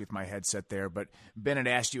had an issue with my headset there, but Ben had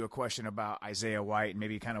asked you a question about Isaiah White and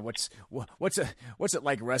maybe kind of what's it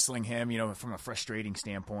like wrestling him, from a frustrating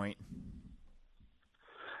standpoint.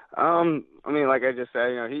 I mean, like I just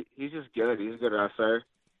said, he's just good. He's a good wrestler.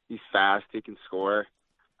 He's fast. He can score.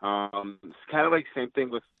 It's kind of like the same thing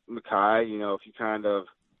with Makai. If you kind of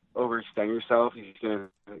overextend yourself, he's going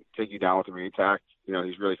to take you down with a re-attack.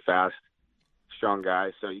 He's really fast, strong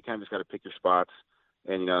guy. So you kind of just got to pick your spots.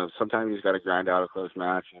 And, sometimes you just got to grind out a close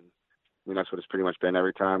match. And that's what it's pretty much been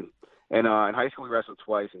every time. And in high school, we wrestled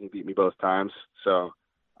twice, and he beat me both times. So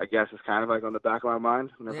I guess it's kind of like on the back of my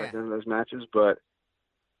mind whenever I get in those matches. But,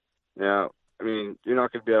 I mean, you're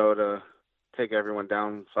not going to be able to take everyone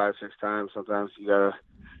down 5, 6 times. Sometimes you got to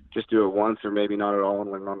just do it once or maybe not at all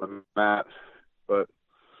and win on the mat. But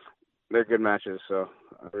they're good matches, so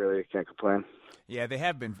I really can't complain. Yeah, they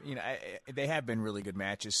have been. They have been really good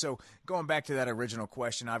matches. So going back to that original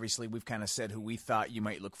question, obviously we've kind of said who we thought you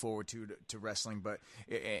might look forward to wrestling. But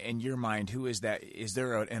in your mind, who is that? Is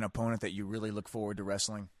there an opponent that you really look forward to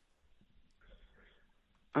wrestling?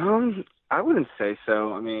 I wouldn't say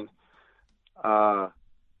so. I mean,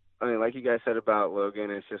 like you guys said about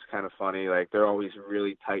Logan, it's just kind of funny. Like they're always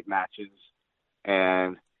really tight matches,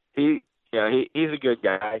 and he's a good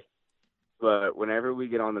guy. But whenever we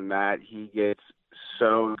get on the mat, he gets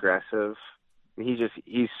so aggressive. He's just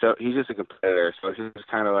a competitor. So it's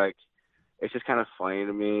kind of funny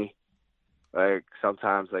to me. Like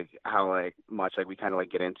sometimes like how much we kind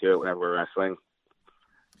of get into it whenever we're wrestling.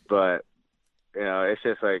 But it's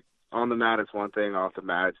just like on the mat it's one thing, off the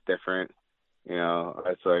mat it's different.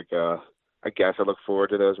 It's like I guess I look forward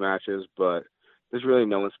to those matches, but there's really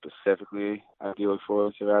no one specifically I do look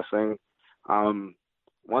forward to wrestling.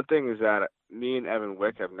 One thing is that me and Evan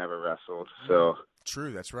Wick have never wrestled, so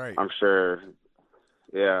true. That's right. I'm sure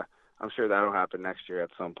that'll happen next year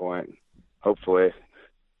at some point, hopefully.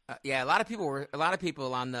 A lot of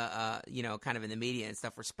people on the kind of in the media and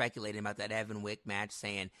stuff were speculating about that Evan Wick match,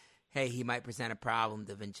 saying, hey, he might present a problem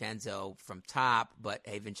to Vincenzo from top, but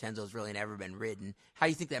hey, Vincenzo's really never been ridden. How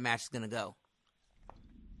do you think that match is going to go?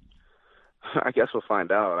 I guess we'll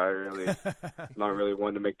find out. I'm not really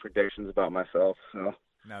one to make predictions about myself. So.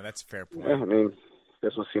 No, that's a fair point. Yeah, I mean, I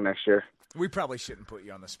guess we'll see next year. We probably shouldn't put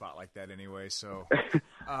you on the spot like that anyway. So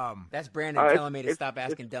that's Brandon telling me to stop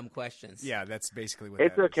asking dumb questions. Yeah, that's basically what.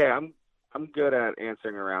 It's that okay. is. I'm good at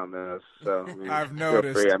answering around those. So I mean, I've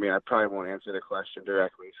noticed. Feel free. I mean, I probably won't answer the question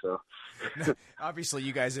directly. So obviously,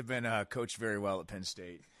 you guys have been coached very well at Penn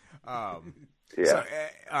State. Yeah. So,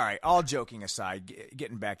 all right, all joking aside,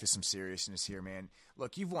 getting back to some seriousness here, man.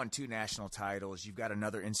 Look, you've won 2 national titles. You've got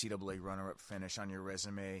another NCAA runner-up finish on your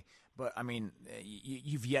resume. But, I mean,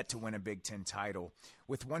 you've yet to win a Big Ten title.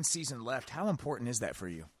 With 1 season left, how important is that for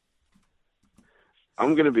you?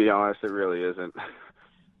 I'm going to be honest, it really isn't.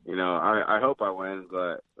 I hope I win,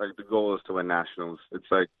 but, the goal is to win nationals. It's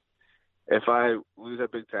like, if I lose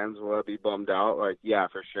at Big Tens, will I be bummed out? Yeah,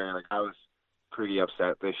 for sure. I was pretty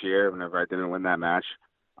upset this year whenever I didn't win that match.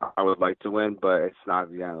 I would like to win, but it's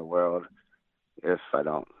not the end of the world if I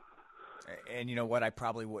don't. And you know what? I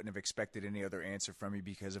probably wouldn't have expected any other answer from you,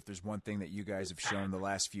 because if there's one thing that you guys have shown the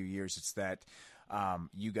last few years, it's that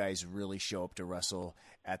you guys really show up to wrestle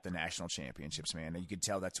at the national championships, man. And you can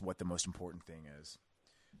tell that's what the most important thing is.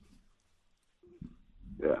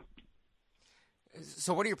 Yeah.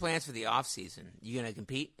 So what are your plans for the off season? You going to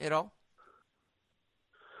compete at all?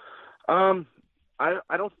 I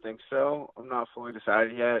don't think so. I'm not fully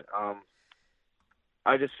decided yet.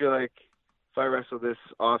 I just feel like if I wrestle this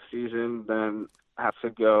off season, then I have to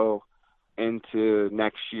go into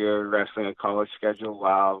next year wrestling a college schedule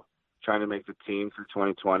while trying to make the team for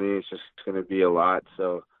 2020. It's just going to be a lot.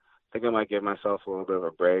 So I think I might give myself a little bit of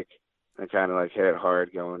a break and kind of like hit it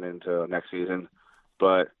hard going into next season.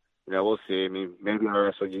 But, you know, we'll see. I mean, maybe I'll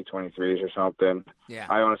wrestle U23s or something. Yeah.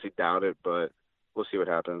 I honestly doubt it, but we'll see what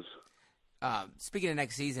happens. Speaking of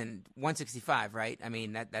next season, 165, right? I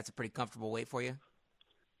mean, that's a pretty comfortable weight for you.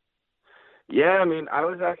 Yeah, I mean, I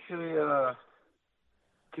was actually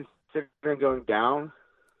considering going down,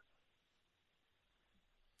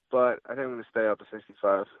 but I think I'm going to stay up to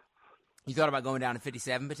 65. You thought about going down to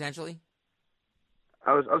 57 potentially?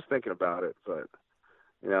 I was thinking about it, but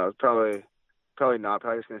you know, probably not.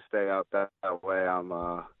 Probably just going to stay up that way. I'm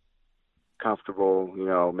comfortable, you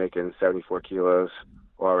know, making 74 kilos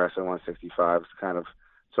while wrestling 165.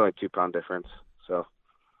 It's only 2 pound difference. So.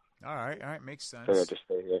 All right, makes sense. So I just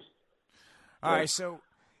stay here. All right, so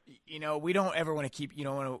you know we don't ever want to keep we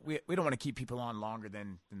don't want to keep people on longer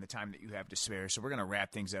than the time that you have to spare. So we're going to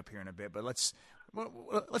wrap things up here in a bit, but let's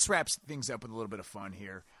wrap things up with a little bit of fun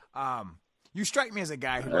here. You strike me as a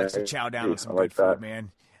guy who likes to chow down on some good food,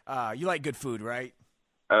 man. You like good food, right?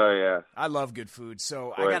 Oh yeah, I love good food.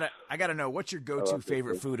 So I gotta know, what's your go-to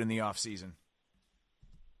favorite food in the off season?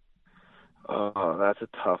 Oh, that's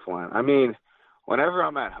a tough one. I mean, whenever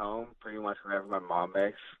I'm at home, pretty much whenever my mom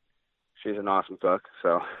makes. She's an awesome cook,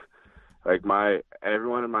 so like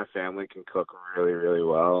everyone in my family can cook really, really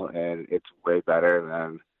well, and it's way better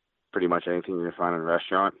than pretty much anything you can find in a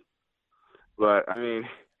restaurant. But I mean,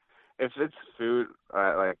 if it's food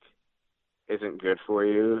like isn't good for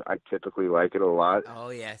you, I typically like it a lot.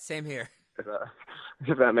 Oh yeah, same here.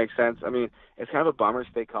 If that makes sense. I mean, it's kind of a bummer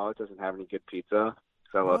State College doesn't have any good pizza,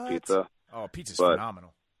 because I love pizza. Oh, pizza's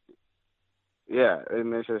phenomenal. Yeah,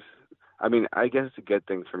 and it's just. I mean, I guess it's a good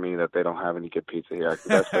thing for me that they don't have any good pizza here. The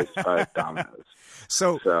best place is probably Domino's.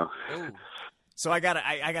 So I gotta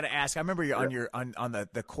ask. I remember on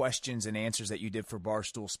the questions and answers that you did for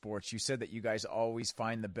Barstool Sports. You said that you guys always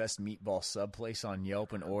find the best meatball sub place on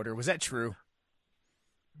Yelp and order. Was that true?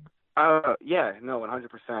 Yeah, no,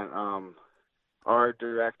 100%. Our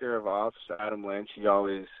director of ops, Adam Lynch, he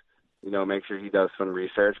always, you know, makes sure he does some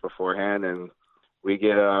research beforehand, and we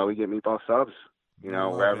get meatball subs. You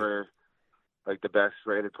know, wherever. Like the best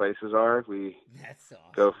rated places are, we That's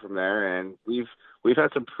awesome. Go from there, and we've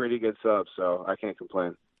had some pretty good subs, so I can't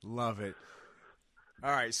complain. Love it.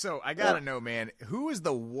 All right, so I gotta know, man, who is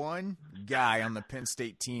the one guy on the Penn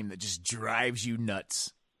State team that just drives you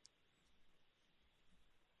nuts?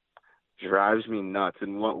 Drives me nuts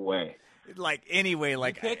in what way? Like anyway,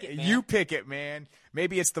 like you pick it, man.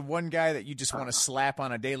 Maybe it's the one guy that you just want to slap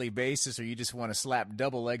on a daily basis, or you just want to slap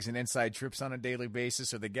double legs and inside trips on a daily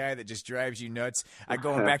basis, or the guy that just drives you nuts.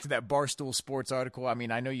 Going back to that Barstool Sports article, I mean,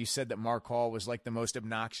 I know you said that Mark Hall was like the most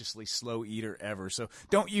obnoxiously slow eater ever, so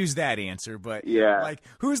don't use that answer. But yeah, like,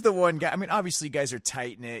 who's the one guy? I mean, obviously you guys are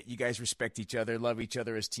tight knit, you guys respect each other, love each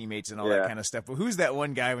other as teammates, and all that kind of stuff. But who's that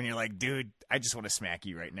one guy when you're like, dude, I just want to smack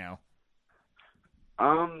you right now?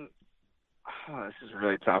 Oh, this is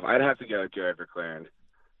really tough. I'd have to go with Jared McLaren.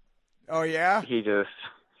 Oh, yeah? He just,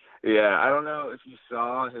 I don't know if you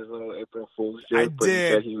saw his little April Fool's joke. I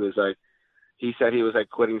did. He said he was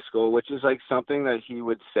quitting school, which is like something that he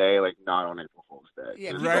would say like not on April Fool's Day.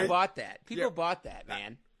 Yeah, people bought that. People bought that,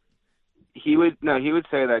 man. He would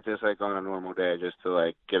say that just like on a normal day, just to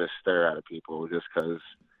like get a stir out of people, just because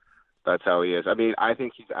that's how he is. I mean, I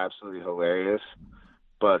think he's absolutely hilarious.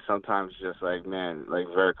 But sometimes just like, man, like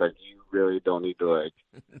Verk, like you really don't need to like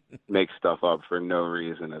make stuff up for no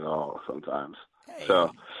reason at all sometimes. Hey.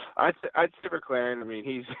 So I'd say McLaren. I mean,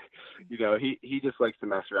 he's, you know, he just likes to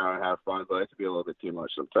mess around and have fun, but it can be a little bit too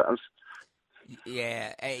much sometimes.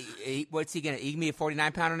 Yeah. Hey, what's he gonna? He can be a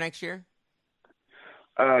 49-pounder next year?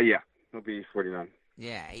 Yeah, he'll be 49.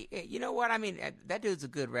 Yeah. You know what? I mean, that dude's a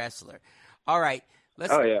good wrestler. All right.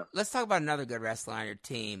 Let's talk about another good wrestler on your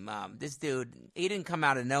team. This dude, he didn't come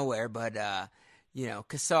out of nowhere, but, you know,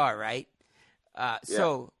 Kassar, right?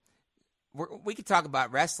 So we could talk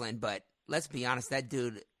about wrestling, but let's be honest, that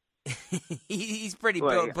dude, he's pretty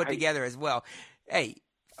put together as well. Hey,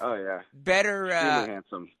 Oh, yeah. Better. Extremely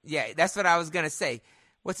handsome. Yeah, that's what I was going to say.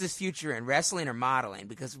 What's his future in, wrestling or modeling?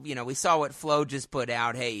 Because, we saw what Flo just put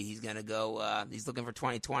out. Hey, he's going to go, he's looking for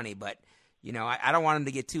 2020. But, I don't want him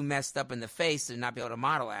to get too messed up in the face and not be able to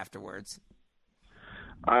model afterwards.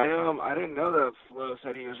 I didn't know that Flo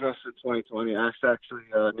said he was wrestling 2020. That's actually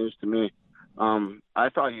news to me. I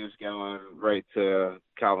thought he was going right to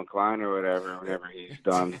Calvin Klein or whatever he's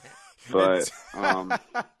done. But,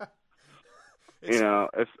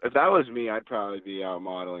 if that was me, I'd probably be out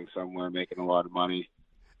modeling somewhere making a lot of money.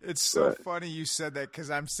 It's so funny you said that because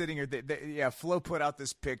I'm sitting here. Flo put out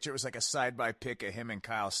this picture. It was like a side-by pic of him and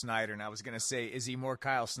Kyle Snyder, and I was going to say, is he more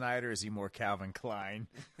Kyle Snyder or is he more Calvin Klein?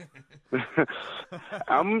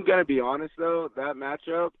 I'm going to be honest, though. That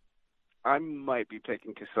matchup, I might be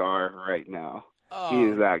picking Kassar right now. Oh, he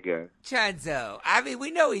is that good. Vincenzo. I mean, we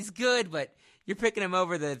know he's good, but you're picking him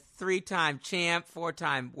over the 3-time champ,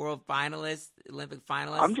 4-time world finalist, Olympic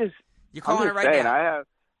finalist. You're calling it right saying, now.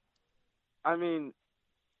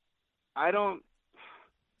 I don't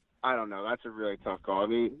know. That's a really tough call. I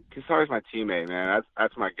mean, Kassar's my teammate, man.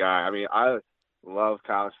 That's my guy. I mean, I love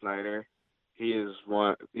Kyle Snyder. He is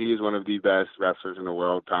one of the best wrestlers in the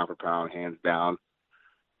world, pound for pound, hands down.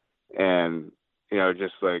 And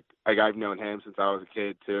just like I've known him since I was a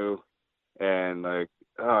kid too, and that's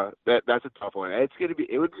a tough one. It would be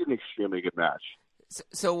an extremely good match.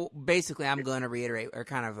 So basically, I'm going to reiterate or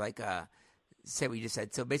kind of like say what you just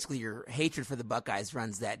said. So basically, your hatred for the Buckeyes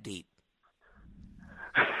runs that deep.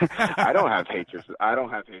 I don't have hatred for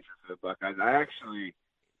the Buckeyes. I actually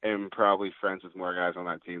am probably friends with more guys on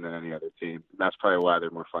that team than any other team. That's probably why they're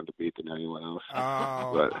more fun to beat than anyone else.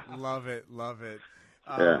 Oh, love it.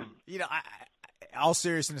 Yeah. All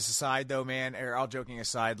seriousness aside, though, man, or all joking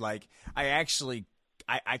aside, like I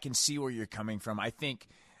can see where you're coming from. I think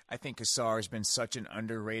Kassar has been such an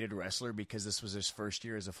underrated wrestler because this was his first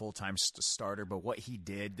year as a full-time starter. But what he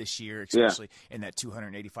did this year, especially in that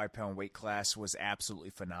 285-pound weight class, was absolutely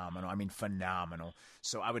phenomenal. I mean, phenomenal.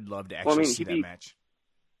 So I would love to actually see that match.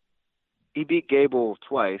 He beat Gable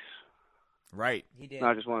twice. Right. He did.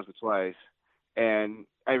 Not just once, but twice. And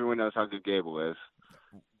everyone knows how good Gable is.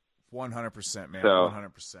 100%, man. So,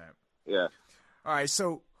 100%. Yeah. All right,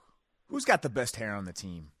 so who's got the best hair on the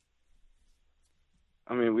team?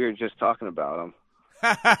 I mean, we were just talking about him.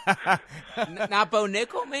 Not Bo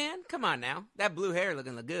Nickel, man? Come on now. That blue hair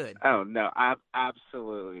looking good. Oh, no.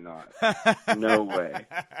 Absolutely not. No way.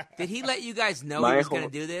 Did he let you guys know he was going to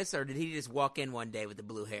do this, or did he just walk in one day with the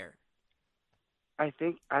blue hair? I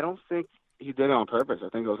don't think he did it on purpose. I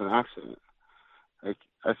think it was an accident.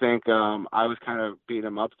 I think I was kind of beating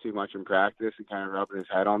him up too much in practice and kind of rubbing his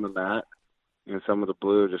head on the mat, and some of the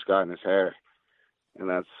blue just got in his hair. And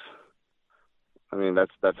that's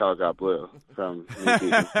how it got blue, from me beating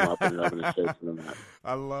him up and rubbing his face in the mat.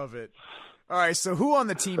 I love it. All right, so who on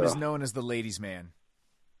the team is known as the ladies' man?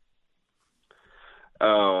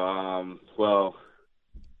 Well,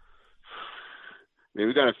 I mean,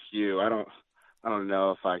 we got a few. I don't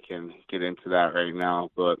know if I can get into that right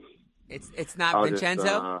now, but it's not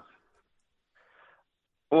Vincenzo.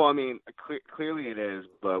 Well, I mean, clearly it is,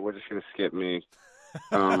 but we're just gonna skip me.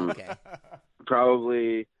 Okay.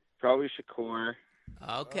 Probably Shakur.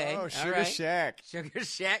 Okay. Oh, Sugar right. Shack. Sugar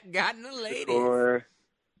Shack got in the ladies.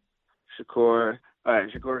 Shakur. All right,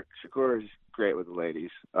 Shakur is great with the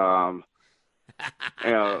ladies. And,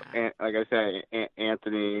 like I said,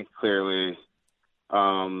 Anthony, clearly.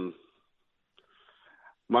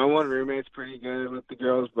 My one roommate's pretty good with the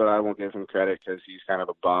girls, but I won't give him credit because he's kind of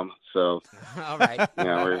a bum. So, all right.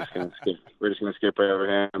 We're just gonna skip. We're just gonna skip right over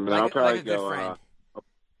him. And I'll probably go.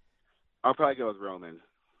 I'll probably go with Roman.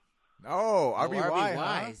 Oh, RBY.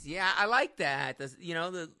 Huh? Yeah, I like that.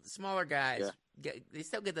 The smaller guys, they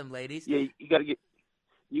still get them ladies. Yeah, you gotta give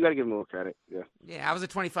them a little credit. Yeah. Yeah, I was a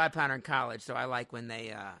 25-pounder in college, so I like when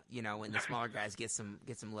they, when the smaller guys get some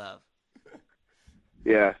love.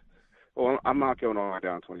 Yeah. Well, I'm not going all the way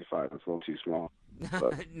down 25. That's a little too small.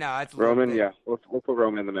 But no, it's Roman. Yeah, we'll put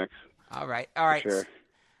Roman in the mix. All right. Sure.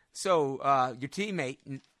 So your teammate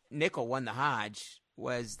Nickel won the Hodge.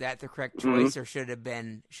 Was that the correct choice, or should it have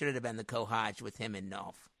been the co-Hodge with him and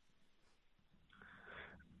Nolf?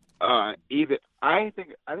 Either. I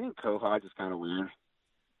think co-Hodge is kind of weird.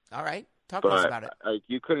 All right, talk to us about it.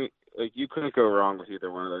 You couldn't go wrong with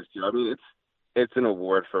either one of those two. I mean, it's an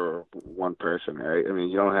award for one person, right? I mean,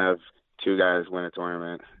 you don't have two guys win a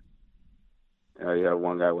tournament. You have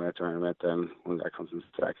one guy win a tournament, then one guy comes in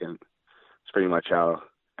second. It's pretty much how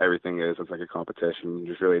everything is. It's like a competition.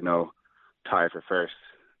 There's really no tie for first.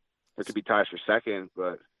 There could be ties for second,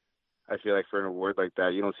 but I feel like for an award like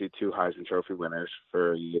that, you don't see two Heisman Trophy winners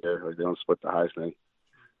for a year. Like, they don't split the Heisman.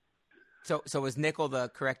 So was Nickel the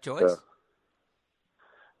correct choice? So,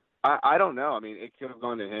 I don't know. I mean, it could have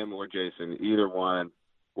gone to him or Jason. Either one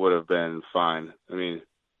would have been fine. I mean,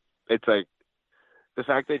 it's like the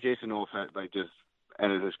fact that Jason Wolf had just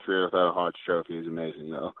ended his career without a Hodge Trophy is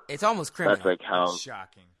amazing, though. It's almost criminal. That's like how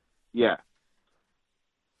shocking. Yeah.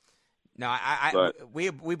 No,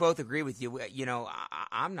 we both agree with you. You know,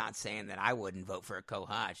 I'm not saying that I wouldn't vote for a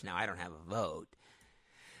Hodge. Now, I don't have a vote.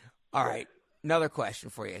 All right, another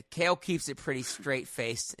question for you. Cale keeps it pretty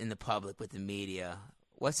straight-faced in the public with the media.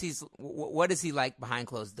 What is he like behind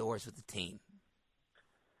closed doors with the team?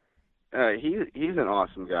 He's an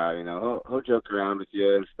awesome guy. You know, he'll joke around with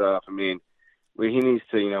you and stuff. I mean, when he needs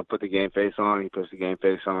to, put the game face on, he puts the game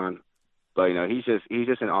face on. But he's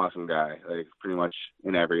just an awesome guy. Like pretty much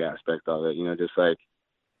in every aspect of it. Just like,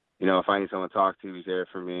 if I need someone to talk to, he's there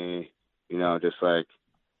for me. Just like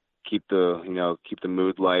keep the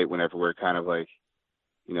mood light whenever we're kind of like,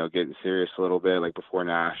 getting serious a little bit. Like before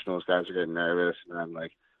nationals, guys are getting nervous, and then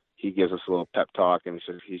like he gives us a little pep talk, and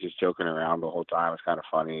he's just joking around the whole time. It's kind of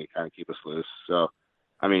funny, kind of keep us loose. So,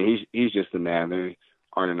 I mean, he's just the man. There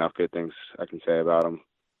aren't enough good things I can say about him.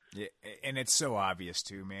 Yeah, and it's so obvious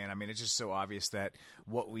too, man. I mean, it's just so obvious that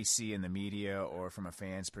what we see in the media or from a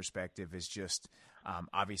fan's perspective is just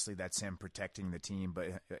obviously that's him protecting the team, but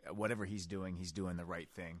whatever he's doing the right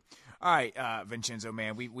thing. All right, Vincenzo,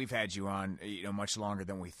 man, we've had you on much longer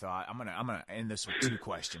than we thought. I'm gonna end this with two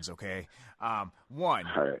questions, okay? One,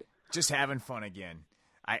 all right. Just having fun again.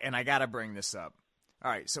 I gotta bring this up.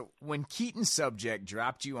 All right, so when Keaton Subject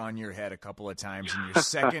dropped you on your head a couple of times in your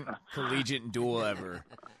second collegiate duel ever,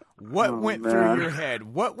 what went through your head?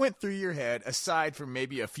 What went through your head aside from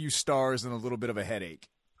maybe a few stars and a little bit of a headache?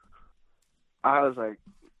 I was like,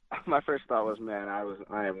 my first thought was, man,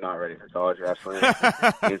 I am not ready for college wrestling.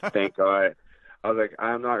 And thank God. I was like,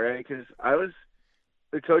 I'm not ready because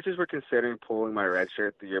the coaches were considering pulling my red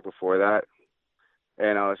shirt the year before that.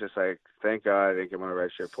 And I was just like, thank God I didn't get my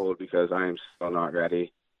red shirt pulled because I am still not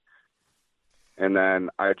ready. And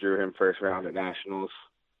then I drew him first round at nationals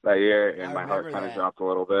that year, and my heart kind of dropped a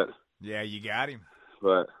little bit. Yeah, you got him.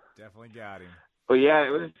 But definitely got him. But yeah,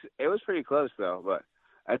 it was pretty close though. But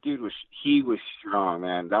that dude was strong,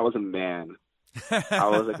 man. That was a man. I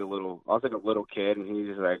was like a little kid, and he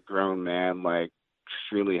was like a grown man, like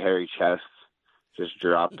extremely hairy chest, just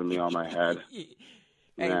dropped to me on my head.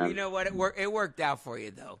 Hey, man. You know what? It worked out for you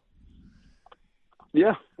though.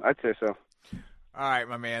 Yeah, I'd say so. All right,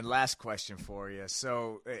 my man. Last question for you.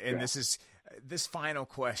 So, and this final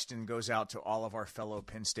question goes out to all of our fellow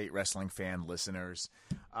Penn State wrestling fan listeners.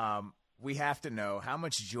 We have to know, how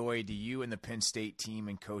much joy do you and the Penn State team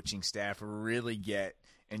and coaching staff really get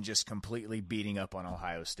in just completely beating up on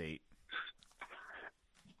Ohio State?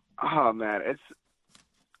 Oh man,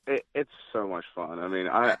 it's so much fun. I mean,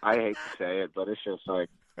 I hate to say it, but it's just like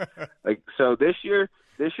so this year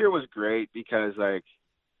was great because like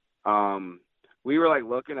we were like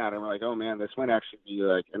looking at it and we're like, oh man, this might actually be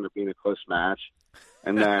like end up being a close match.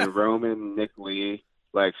 And then Roman, Nick Lee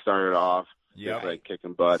like started off just like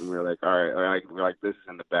kicking butt, and we were like, all right, we're like this is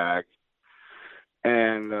in the bag.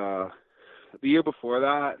 And the year before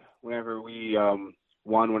that, whenever we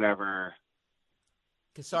won Kassar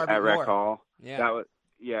at beat Rec Moore. Hall, Yeah. that was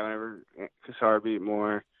whenever Kassar beat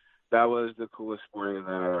Moore, that was the coolest sporting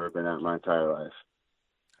event I've ever been at in my entire life.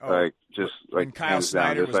 Oh, like just when like Kyle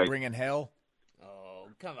Snyder was like, bringing hell. Oh,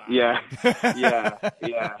 come on. Yeah.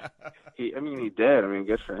 He did. I mean,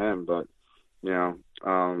 good for him. But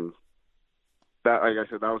that, like I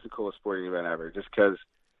said, that was the coolest sporting event ever. Just because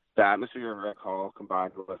the atmosphere of Rec Hall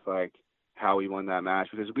combined with like how we won that match,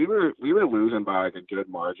 because we were losing by like a good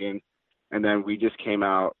margin, and then we just came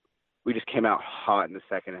out hot in the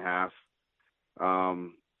second half.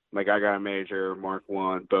 Like I got a major, Mark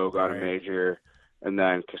won, Bo got a major, and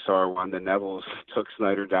then Kassar won. The Neville's took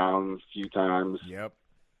Snyder down a few times. Yep.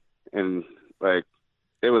 And like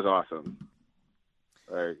it was awesome.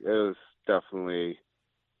 Like it was definitely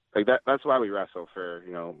like that. That's why we wrestle, for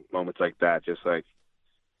moments like that. Just like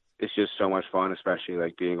it's just so much fun, especially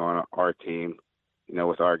like being on our team,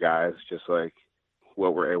 with our guys. Just like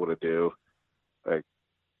what we're able to do. Like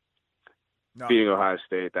beating Ohio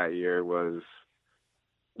State that year was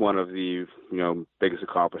one of the biggest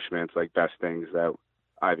accomplishments, like best things that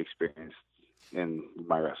I've experienced in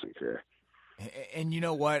my wrestling career. And you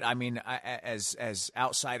know what? I mean, as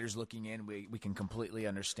outsiders looking in, we can completely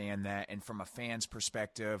understand that. And from a fan's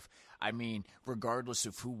perspective, I mean, regardless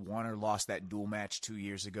of who won or lost that duel match 2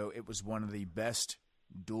 years ago, it was one of the best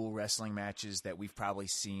dual wrestling matches that we've probably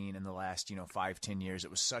seen in the last 5-10 years.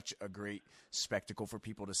 It was such a great spectacle for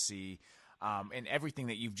people to see. and everything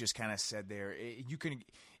that you've just kind of said there,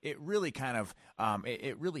 it really kind of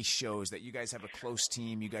it really shows that you guys have a close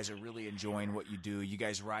team. You guys are really enjoying what you do. You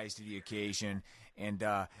guys rise to the occasion, and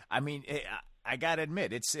I gotta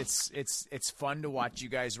admit, it's fun to watch you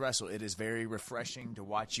guys wrestle. It is very refreshing to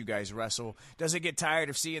watch you guys wrestle. Does it get tired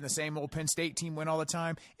of seeing the same old Penn State team win all the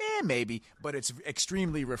time? Maybe, but it's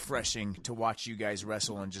extremely refreshing to watch you guys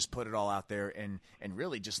wrestle and just put it all out there and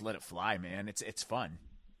really just let it fly, man. It's fun.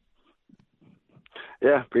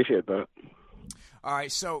 Yeah, appreciate that. All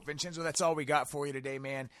right, so Vincenzo, that's all we got for you today,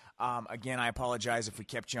 man. Again, I apologize if we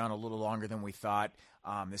kept you on a little longer than we thought.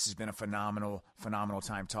 This has been a phenomenal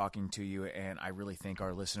time talking to you, and I really think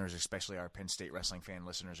our listeners, especially our Penn State wrestling fan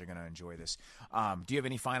listeners, are going to enjoy this. Do you have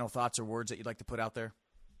any final thoughts or words that you'd like to put out there?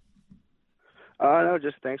 No,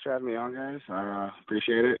 just thanks for having me on, guys. I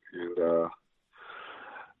appreciate it, and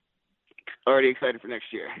already excited for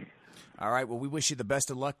next year. All right, well, we wish you the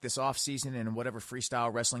best of luck this offseason and whatever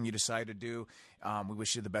freestyle wrestling you decide to do. We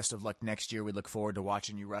wish you the best of luck next year. We look forward to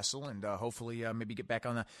watching you wrestle and hopefully maybe get back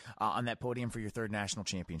on that podium for your third national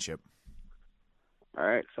championship. All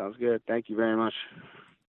right, sounds good. Thank you very much.